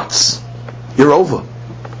made knots, you're over.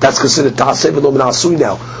 That's considered ta'aseh v'lo min asui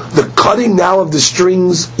now. The cutting now of the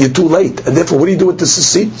strings, you're too late. And therefore, what do you do with the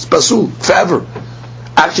seat? It's pasul, forever.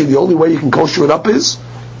 Actually, the only way you can kosher it up is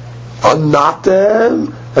unknot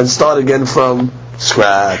them and start again from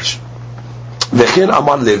scratch. V'chen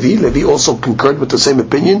amar Levi also concurred with the same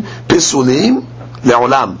opinion. Pisulim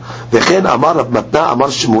le'olam. V'chen amar Rav Matna amar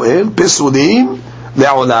Shmuel. Pisulim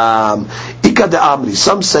le'olam. Ika de'amri.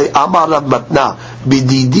 Some say amar Rav Matna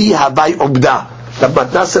bididi havai obda. Rav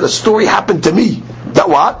Matna said a story happened to me. That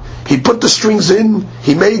what? He put the strings in,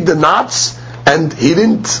 he made the knots, and he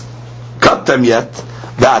didn't cut them yet.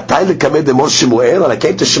 And I came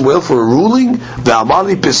to Shmuel for a ruling.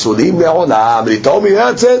 And he told me,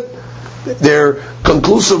 that's it. They're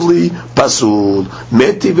conclusively pasul.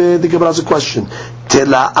 Metive, the Gemara has a question.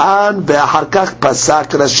 Tela'an ve'aharkach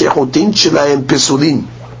pasak rashechotin shelahem pesulin.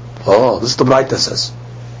 Oh, this is the Braita says.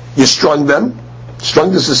 You strung them,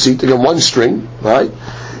 strung this seat, again one string, right?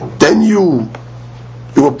 Then you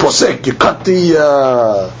were posek, you cut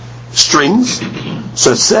the strings,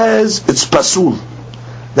 so it says it's pasul.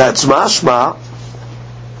 That's mashma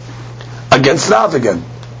against Rav again.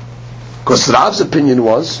 Because Rav's opinion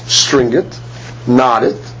was, string it, knot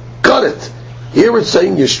it, cut it. Here it's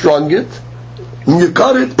saying you strung it, and you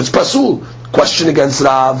cut it, it's pasul. Question against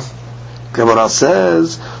Rav. Gemara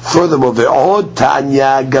says, furthermore, ve'od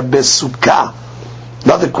ta'anya gabe Succah.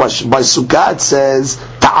 Another question. By Succah it says,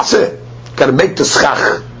 ta'aseh. Got to make the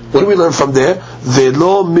schach. What do we learn from there?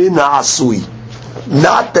 Ve'lo min ha'asui.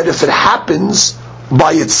 Not that if it happens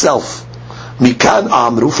by itself. Mikan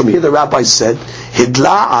amru, from here the rabbi said,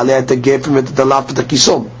 hidla aleh tegefim et dalaf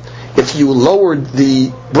v'takisom. If you lowered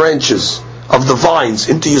the branches of the vines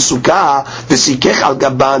into your sukkah, v'sikech al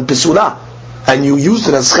gaban pisula. and you use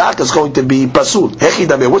it as chak, it's going to be pasul.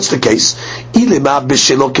 What's the case?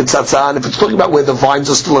 If it's talking about where the vines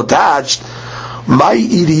are still attached,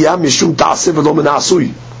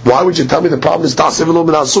 why would you tell me the problem is ta'aseh v'lo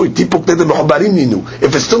min asui?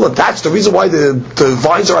 If it's still attached, the reason why the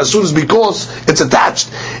vines are asur is because it's attached.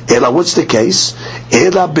 What's the case?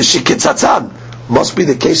 Must be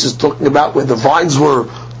the case is talking about where the vines were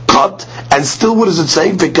cut, and still what is it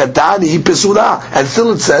saying? V'katani pesula, and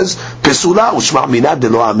still it says pesula ushma mina de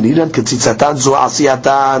lo amrinan ketzitzatan zo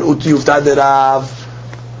asiyatan utiyufta de Rav.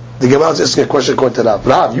 The Gemara is asking a question according to Rav.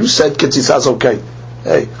 Rav, you said ketzitzah is okay.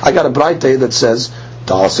 Hey, I got a bright day that says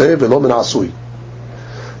ta'aseh v'lo min asui.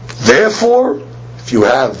 Therefore, if you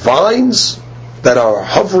have vines that are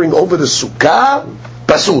hovering over the sukkah,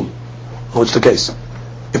 pasul. What's the case?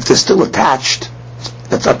 If they're still attached,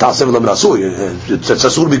 that's not ta'aseh v'lo min asui. It's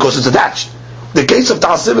asur because it's attached. The case of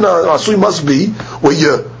ta'aseh v'lo min asui must be where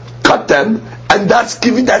you cut them, and that's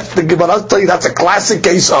the Gemara tell you that's a classic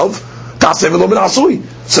case of ta'aseh v'lo min asui.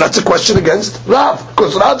 So that's a question against Rav,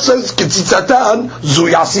 because Rav says kitzitzatan zu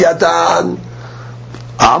yasiyatan.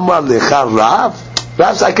 Amar lecha Rav.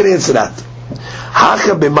 Rav says I can answer that.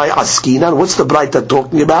 Hacha b'may askinan. What's the Braita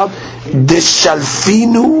talking about?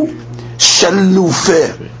 Deshalfinu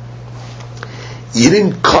shalufeh. You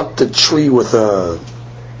didn't cut the tree with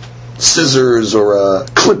scissors or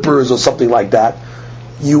clippers or something like that.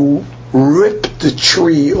 You ripped the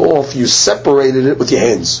tree off. You separated it with your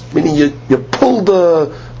hands. Meaning you pulled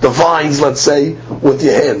the vines, let's say, with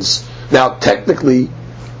your hands. Now, technically,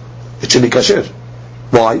 it should be kasher.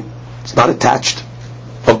 Why? It's not attached.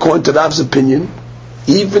 According to Rav's opinion,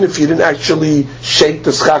 even if you didn't actually shake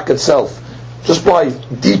the schak itself, just by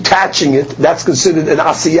detaching it, that's considered an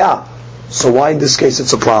asiyah. So why in this case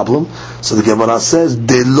it's a problem? So the Gemara says,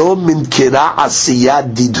 "Delo min kira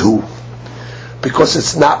asiyah didhu," because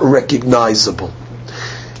it's not recognizable.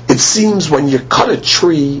 It seems when you cut a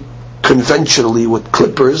tree conventionally with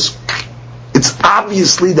clippers, it's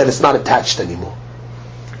obviously that it's not attached anymore.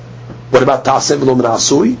 What about ta'aseh v'lo min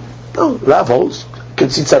asui? No, Rav holds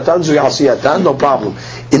ketzitzatan zu yasiyatan, no problem.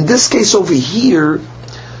 In this case over here,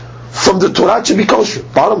 from the Torah it should be kosher.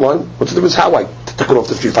 Bottom line, what's the difference how I took it off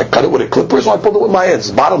the tree? If I cut it with a clipper, or I pulled it with my hands.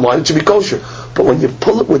 Bottom line, it should be kosher. But when you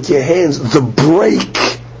pull it with your hands, the break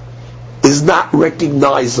is not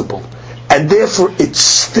recognizable, and therefore it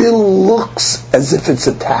still looks as if it's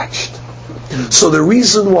attached. So the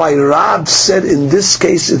reason why Rav said in this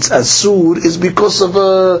case it's asur is because of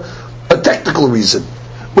a technical reason,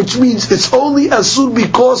 which means it's only asur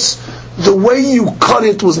because the way you cut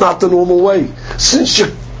it was not the normal way. Since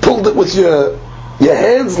you pulled it with your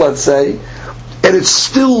hands, let's say, and it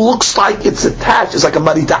still looks like it's attached, it's like a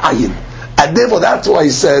marita ayin. And therefore that's why he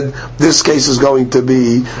said this case is going to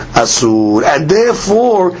be asur. And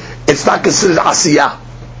therefore it's not considered asiyah.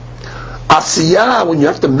 Asiyah, when you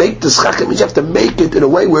have to make the schach, it means you have to make it in a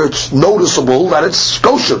way where it's noticeable that it's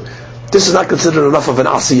kosher. This is not considered enough of an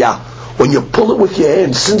asiyah. When you pull it with your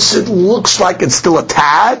hand, since it looks like it's still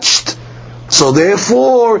attached, so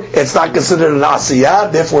therefore it's not considered an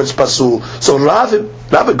asiyah, therefore it's pasul. So Rav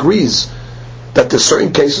agrees that there's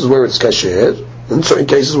certain cases where it's kasher, and certain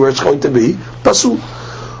cases where it's going to be pasul.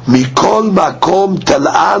 Mikol makom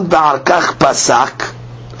tal'an ba'arkach pasak.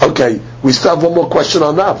 Okay, we still have one more question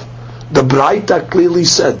on Rav. The Braita clearly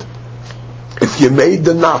said, if you made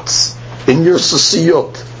the knots in your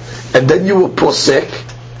sasiyot, and then you were posek,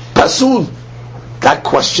 pasul. That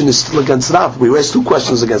question is still against Rav. We raised two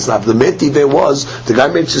questions against Rav. The metive was, the guy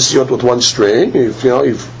made sasiyot with one string, he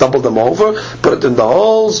doubled them over, put it in the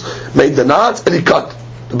holes, made the knots, and he cut.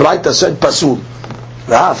 The Braita said, pasul.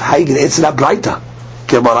 Rav, how you going to answer that Braita?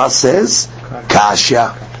 Gemara says,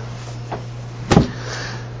 kasha.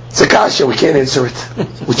 It's a kasha, we can't answer it.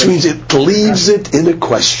 Which means it leaves it in a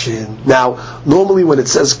question. Now, normally when it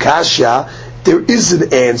says kasha, there is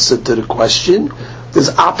an answer to the question. There's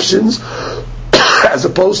options, as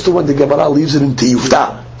opposed to when the Gemara leaves it in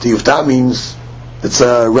tiyufta. Tiyufta means it's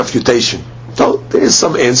a refutation. So there is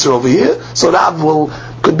some answer over here. So Rav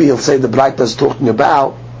he'll say the Braita is talking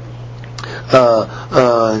about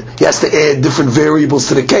he has to add different variables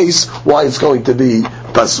to the case why it's going to be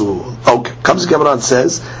pasul. Okay, comes the Gemara and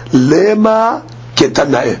says, Lema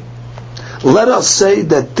ketanae. Let us say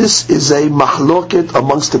that this is a mahloket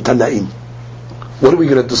amongst the Tanaim. What are we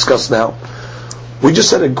going to discuss now? We just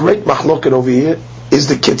said a great mahloket over here. Is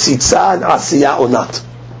the ketzitzah an asiyah or not?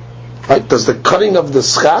 Right? Does the cutting of the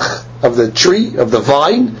schach, of the tree, of the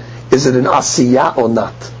vine, is it an asiyah or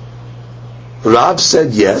not? Rav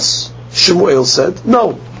said yes. Shemuel said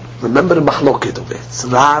no. Remember the mahloket of it. It's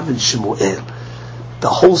Rav and Shemuel. The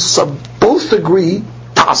whole both agree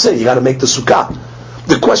ta'aseh, you got to make the sukkah.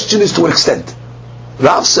 The question is to what extent.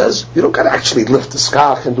 Rav says, you don't got to actually lift the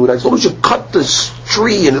schach and do that. As long as you cut this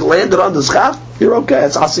tree and it landed on the schach, you're okay.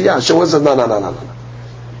 It's asiyah. Shawaz says, no.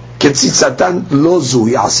 Ketzitsatan lo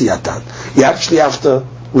zui asiyatan. You actually have to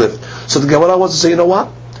lift. So the Gemara wants to say, you know what?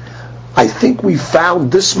 I think we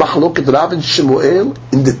found this mahloket Rav and Shemuel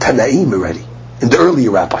in the Tanaim already, in the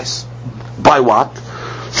earlier rabbis. By what?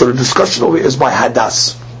 So the discussion over here is by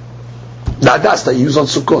hadas. The hadas that you use on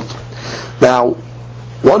Sukkot. Now,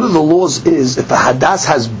 one of the laws is if a hadas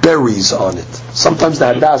has berries on it. Sometimes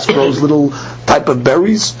the hadas grows little type of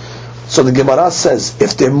berries. So the Gemara says,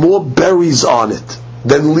 if there are more berries on it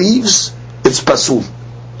than leaves, it's pasul.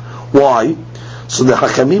 Why? So the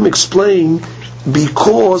Hakamim explain,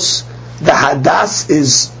 because the hadas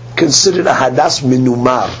is considered a hadas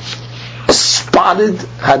minumar, a spotted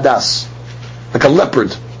hadas, like a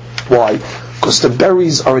leopard. Why? Because the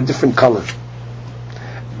berries are a different color.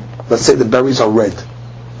 Let's say the berries are red.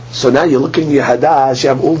 So now you're looking at your hadas, you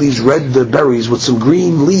have all these red berries with some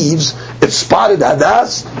green leaves, it's spotted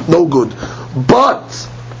hadas, no good. But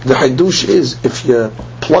the hadush is, if you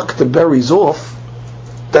pluck the berries off,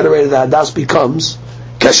 then already the hadas becomes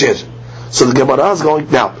kasher. So the Gemara is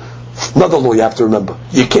going, now, another law you have to remember,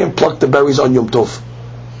 you can't pluck the berries on Yom Tov.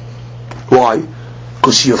 Why?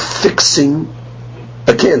 Because you're fixing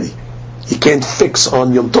a keli. You can't fix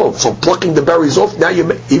on Yom Tov. So plucking the berries off, now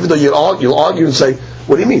even though you'll argue and say,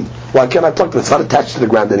 what do you mean? Why can't I pluck them? It's not attached to the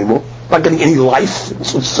ground anymore. I'm not getting any life.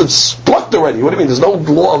 It's plucked already. What do you mean? There's no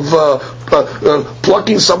law of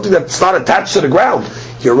plucking something that's not attached to the ground.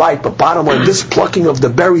 You're right, but bottom line, this plucking of the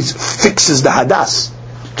berries fixes the hadas.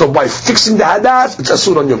 So by fixing the hadas, it's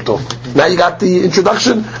asur on Yom Tov. Now you got the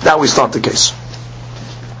introduction, now we start the case.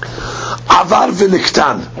 Avar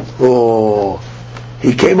v'niktan. Oh,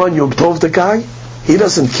 he came on Yom Tov, the guy. He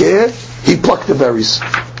doesn't care. He plucked the berries.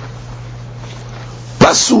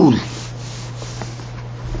 Pasul.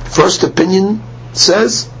 First opinion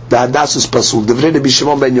says the hadas is pasul. Divrei Rabbi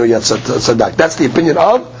Shimon ben Yotzaddak. That's the opinion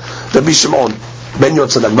of Rabbi Shimon ben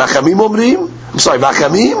Yotzaddak. V'achamim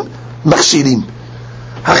machshirim.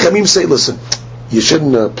 Hachamim say, listen, you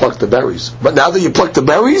shouldn't pluck the berries. But now that you pluck the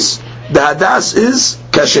berries, the hadas is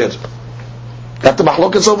kasher. Got the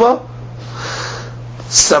mahlokas over?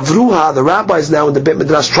 Savruha, the rabbis now in the Beit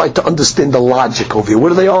Midrash tried to understand the logic over here.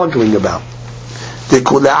 What are they arguing about?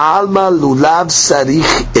 Lulav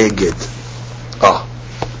sarich eged.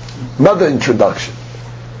 Another introduction.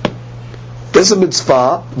 There's a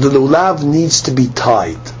mitzvah, the lulav needs to be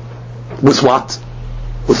tied. With what?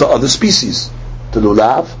 With the other species. The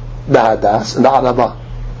lulav, the hadas, and the arava.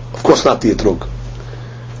 Of course not the etrog.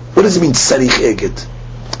 What does it mean, sarich eged?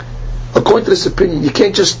 According to this opinion, you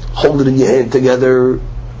can't just hold it in your hand together.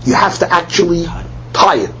 You have to actually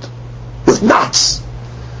tie it with knots.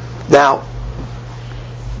 Now,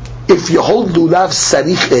 if you hold lulav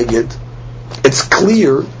sarich eged, it's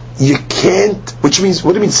clear you can't, which means,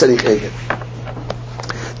 what do you mean sarich eged?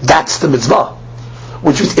 That's the mitzvah.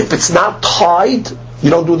 Which means if it's not tied, you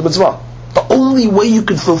don't do the mitzvah. The only way you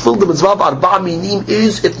can fulfill the mitzvah of arba'a minim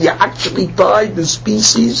is if you actually tie the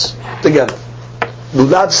species together.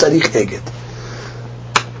 Lulav sarich eged.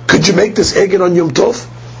 Could you make this eged on Yom Tov?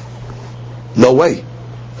 No way.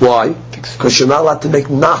 Why? Because you're not allowed to make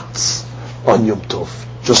knots on Yom Tov.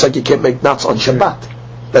 Just like you can't make knots on Shabbat.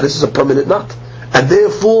 That is a permanent knot. And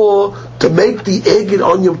therefore, to make the eged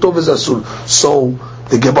on Yom Tov is asur. So,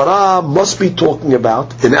 the Gemara must be talking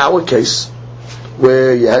about, in our case,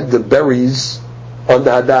 where you had the berries on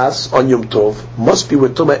the hadas on Yom Tov, must be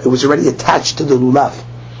with Tumah, it was already attached to the lulav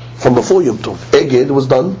from before Yom Tov. Eged was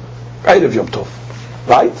done right of Yom Tov.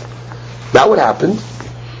 Right? Now what happened?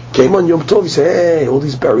 Came on Yom Tov, you say, hey, all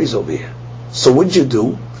these berries over here. So what did you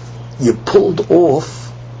do? You pulled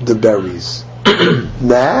off the berries.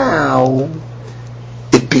 Now,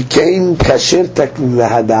 it became kasher technically the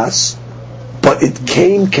hadas, but it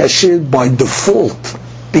came kasher by default,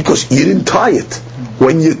 because you didn't tie it.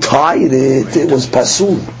 When you tied it, it was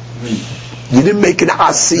pasul. You didn't make an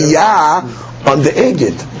asiyah on the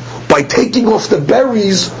eged. By taking off the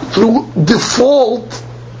berries through default,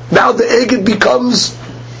 now the eged becomes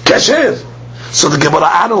kasher. So the Gemara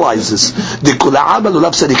analyzes.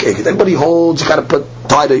 Everybody holds, you got to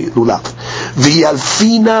tie the lulav.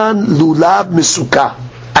 V'yalfinan lulav misukah.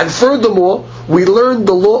 And furthermore, we learned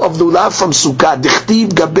the law of lulav from Sukkah.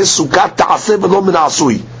 Dichtiv gabe Sukkah ta'aseh v'lo min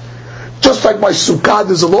asui. Just like by Sukkah,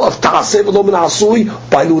 there's a law of ta'aseh v'lo min asui,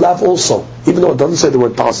 by lulav also. Even though it doesn't say the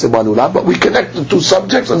word ta'aseh by lulav, but we connect the two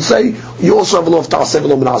subjects and say, you also have a law of ta'aseh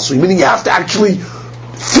v'lo min asui. Meaning you have to actually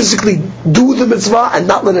physically do the mitzvah and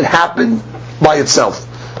not let it happen by itself.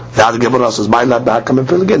 The Gemara says, "My lab back coming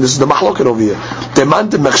again." This is the mahloket over here. Deman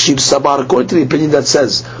de machshir sabar, according to the opinion that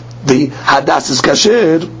says the hadas is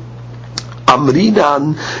kasher.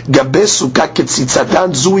 Amrinan gabe sukkah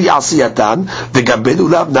ketzitzatan zui asiyatan, vegabe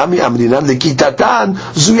lulav nami amrinan lekitatan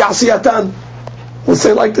zui asiyatan. We'll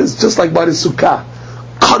say like this, just like by the sukkah,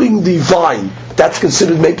 cutting the vine, that's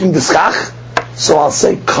considered making the schach. So I'll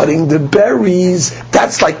say cutting the berries,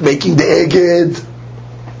 that's like making the eged.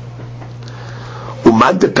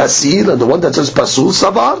 Umad de pasil, and the one that says pasul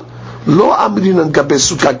savar, lo amrinan gabe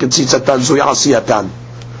sukkah ketzitzatan zui asiyatan.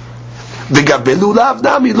 The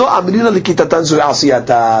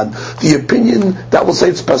opinion that will say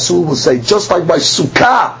it's pasul will say, just like by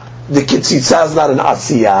sukkah the kitzitza is not an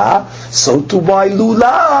asiyah, so too by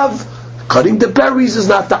lulav cutting the berries is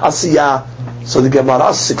not the asiyah. So the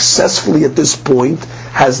Gemara successfully at this point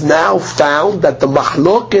has now found that the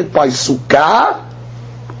mahloket by sukkah,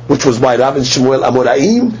 which was by Rav and Shmuel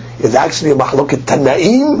Amoraim, is actually a mahloket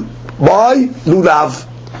tanaim by lulav.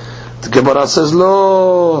 The Gemara says,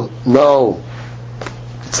 no,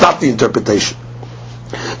 it's not the interpretation.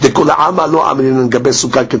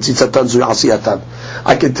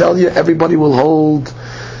 I can tell you, everybody will hold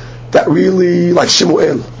that really, like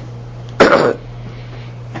Shmuel.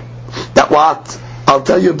 That what? I'll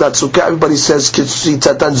tell you that Sukkah, everybody says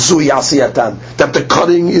that the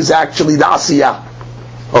cutting is actually the asiyah.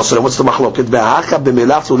 Oh, so then what's the mahloket?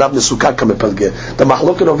 The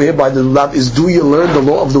mahloket over here by the lulav is, do you learn the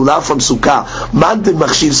law of lulav from sukkah? Man de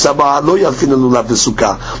machshir sabar lo yafin lulav de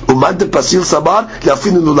sukkah, uman de pasil sabar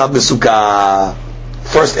yafin lulav de sukkah.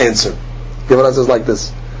 First answer. Gemara says like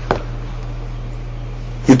this: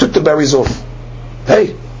 you took the berries off.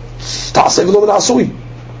 Hey, ta'aseh v'lo min asui.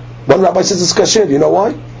 One rabbi says it's kasher. You know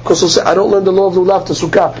why? Because he'll say, I don't learn the law of lulav to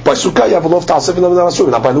sukkah. By sukkah you have a law of ta'aseh v'lo min asui.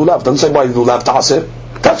 Not by lulav. Doesn't say by lulav ta'aseh.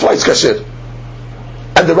 That's why it's kasher.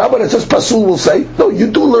 And the rabbi that says pasul will say, no,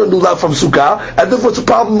 you do learn lulav from sukkah, and therefore it's a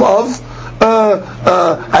problem of,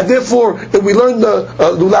 and therefore if we learn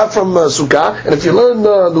lulav from sukkah, and if you learn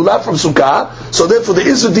lulav from sukkah, so therefore there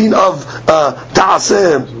is a deen of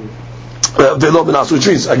ta'aseh velo min asui, which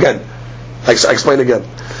means, again, I explain again.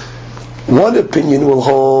 One opinion will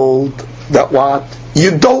hold that what?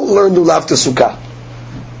 You don't learn lulav to sukkah.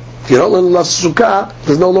 If you don't learn lulav to sukkah,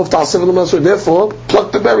 there's no law of ta'aseh v'lo masui. Therefore,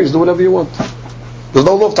 pluck the berries, do whatever you want. There's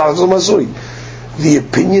no law of ta'aseh v'lo masui. The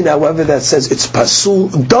opinion, however, that says it's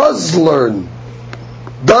pasul does learn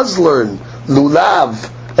lulav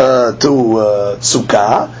to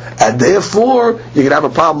sukkah, and therefore you can have a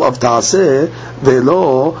problem of ta'aseh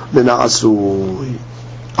v'lo min asui.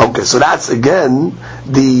 Okay, so that's again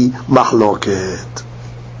the mahloket.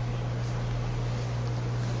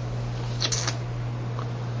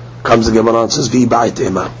 Comes the Gemara and says, I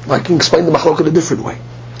can explain the mahloket a different way.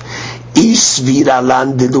 If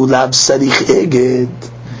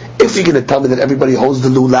you're going to tell me that everybody holds the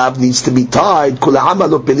lulav needs to be tied,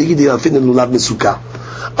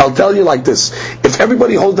 I'll tell you like this: if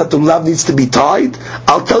everybody holds that the lulav needs to be tied,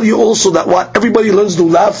 I'll tell you also that what everybody learns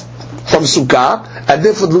lulav from sukkah, and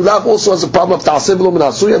therefore the lulav also has a problem of ta'aseh v'lo min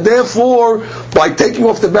asui, and therefore by taking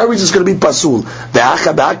off the berries it's going to be pasul.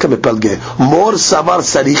 More savar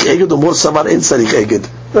sarich eged or more savar en sarich eged.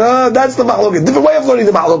 That's the mahloket. Different way of learning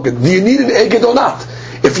the mahloket. Do you need an eged or not?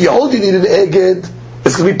 If you hold you need an eged,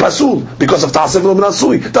 it's going to be pasul because of ta'aseh v'lo min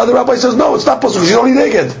asui. The other rabbi says no, it's not pasul because you don't need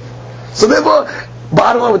eged. So therefore,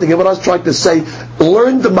 bottom line, what the Gemara is trying to say: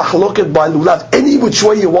 learn the mahloket by lulav any which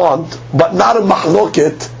way you want, but not a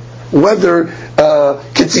mahloket whether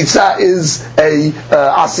kitzitza is a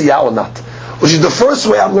asiyah or not. Which is the first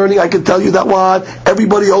way I'm learning. I can tell you that what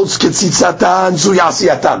everybody holds kitzitzatan zui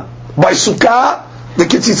asiyatan. By sukkah, the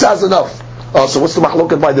kitzitza is enough. So what's the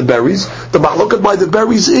mahloket by the berries? The mahloket by the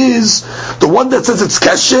berries is the one that says it's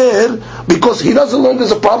kasher because he doesn't learn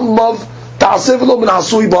there's a problem of ta'aseh v'lo min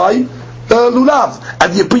asui by lulav.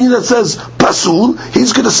 And the opinion that says pasul,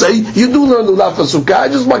 he's going to say you do learn lulav for sukkah,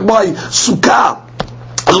 just like by sukkah.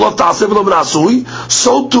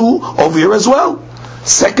 So too over here as well.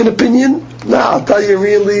 Second opinion, I'll tell you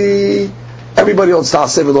really, everybody else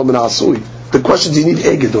ta'aseh v'lo min asui. The question: do you need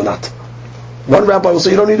eged or not? One rabbi will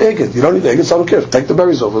say you don't need eged. You don't need eged, so I don't care. Take the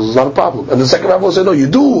berries off. It's not a problem. And the second rabbi will say no, you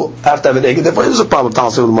do have to have an eged. Therefore, it is a problem.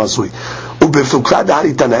 Ta'aseh v'lo min asui.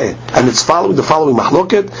 And it's following the following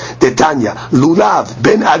mahloket. Detanya lulav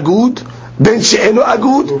ben agud. Ben she'eno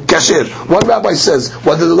agud, kasher. One rabbi says,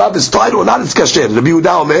 whether the lulav is tied or not, it's kasher. Rabbi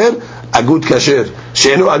Yehuda Omer, agud kasher.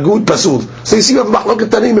 She'eno agud, pasul. So you see, you have mahloket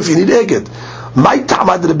tanim if you need eged. My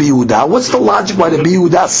Ta'amad Rabbi Yehuda, what's the logic why Rabbi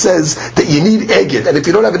Yehuda says that you need eged, and if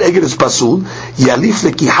you don't have an eged, it's pasul? Yalif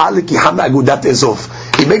lekiha ma'agudat ezov.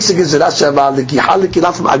 He makes a gezerah shava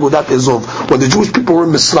lekiha from agudat ezov. When the Jewish people were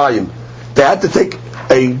in Mitzrayim, they had to take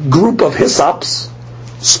a group of hyssops,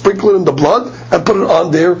 sprinkle it in the blood, and put it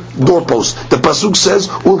on their doorpost. The pasuk says,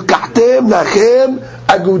 "Ulkachtem lachem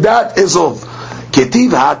agudat ezov."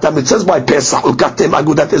 Ketiv ha'atam, it says by Pesach, ulkachtem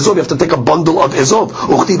agudat ezov, you have to take a bundle of ezov.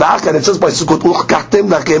 Uchtiv ha'akan, it says by Sukkot, ulkachtem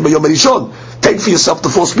lachem b'yom rishon. Take for yourself the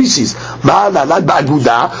 4 species. Ma'alalan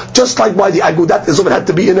ba'agudah, just like why the agudat ezov, it had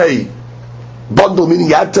to be in a bundle, meaning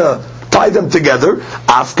you had to tie them together.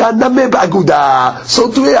 Afkan nameh ba'agudah.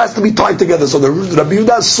 So too it has to be tied together. So the Rabbi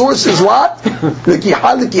Yehuda's source is what?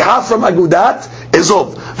 Lekiha from agudat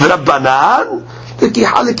ezov. V'rabbanan,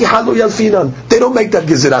 lekiha lo yalfinan. They don't make that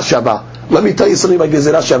gezerah shavah. Let me tell you something about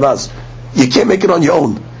gezerah shavas. You can't make it on your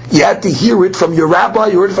own. You have to hear it from your rabbi,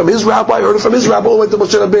 you heard it from his rabbi, you heard it from his rabbi, all the way to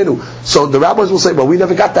Moshe Rabbeinu. So the rabbis will say, well, we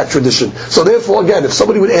never got that tradition. So therefore, again, if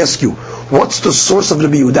somebody would ask you, what's the source of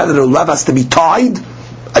Rabbi Yehuda that a lulav has to be tied?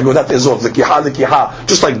 I go, that ezov, the kiha.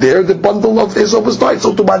 Just like there, the bundle of ezov was tied,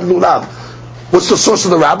 so to by the lulav. What's the source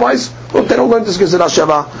of the rabbis? Well, they don't learn this gezerah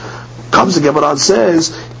shava. Comes the Gemara and says,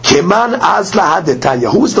 Keman azla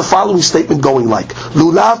hadetanya. Who is the following statement going like?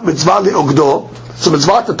 Lulav mitzvah le'ogdo. So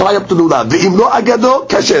mitzvah to tie up the lulav. Ve'im lo agado,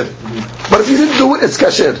 kasher. But if you didn't do it, it's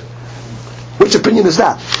kasher. Which opinion is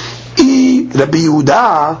that? Rabbi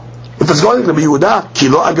Yehuda, if it's going to Rabbi Yehuda, ki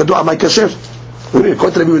lo agado amai kasher. According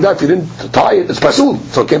to Rabbi Yehuda, if you didn't tie it, it's pasul.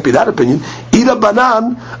 So it can't be that opinion.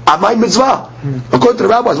 Rabbanan amai mitzvah. According to the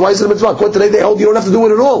rabbis, why is it a mitzvah? According to they hold you don't have to do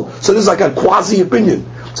it at all. So this is like a quasi opinion.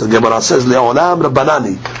 So the Gemara says, Le'olam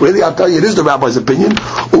Rabbanani. Really, I'll tell you, it is the rabbi's opinion.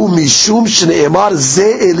 Umishum shne'emar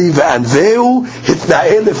ze eli ve'anveu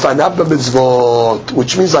hitna'e lefanav b'mitzvot.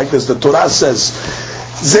 Which means like this, the Torah says,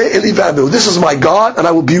 ze eli ve'anveu. This is my God, and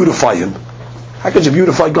I will beautify him. How could you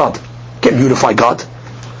beautify God? Can't beautify God.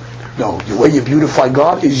 No, the way you beautify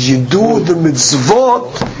God is you do the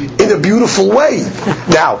mitzvot in a beautiful way.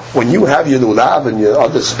 Now, when you have your lulav and your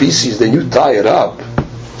other species, then you tie it up.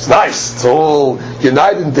 It's nice. It's all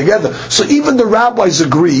united together. So even the rabbis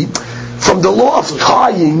agree, from the law of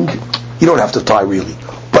tying, you don't have to tie really.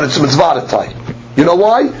 But it's a mitzvah to tie. You know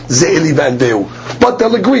why? Ze'eli vandeu. But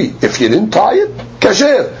they'll agree. If you didn't tie it,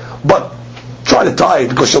 kasher. But try to tie it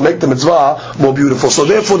because she'll make the mitzvah more beautiful. So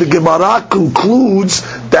therefore the Gemara concludes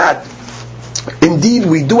that indeed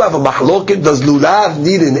we do have a mahloket. Does lulav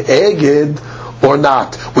need an eged or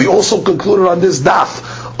not? We also concluded on this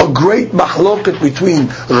daf a great mahloket between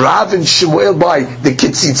Rav and Shemuel by the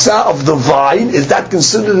kitzitza of the vine. Is that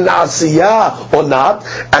considered an asiyah or not?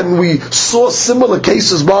 And we saw similar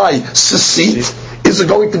cases by sisit. Is it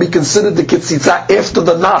going to be considered the kitzitza after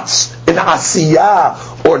the knots an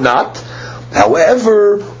asiyah or not?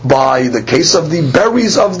 However, by the case of the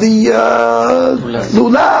berries of the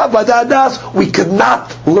lulav, we could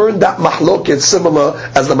not learn that mahloket similar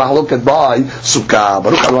as the mahloket by Sukkah.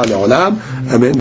 Baruch Adonai Le'olam. Amen.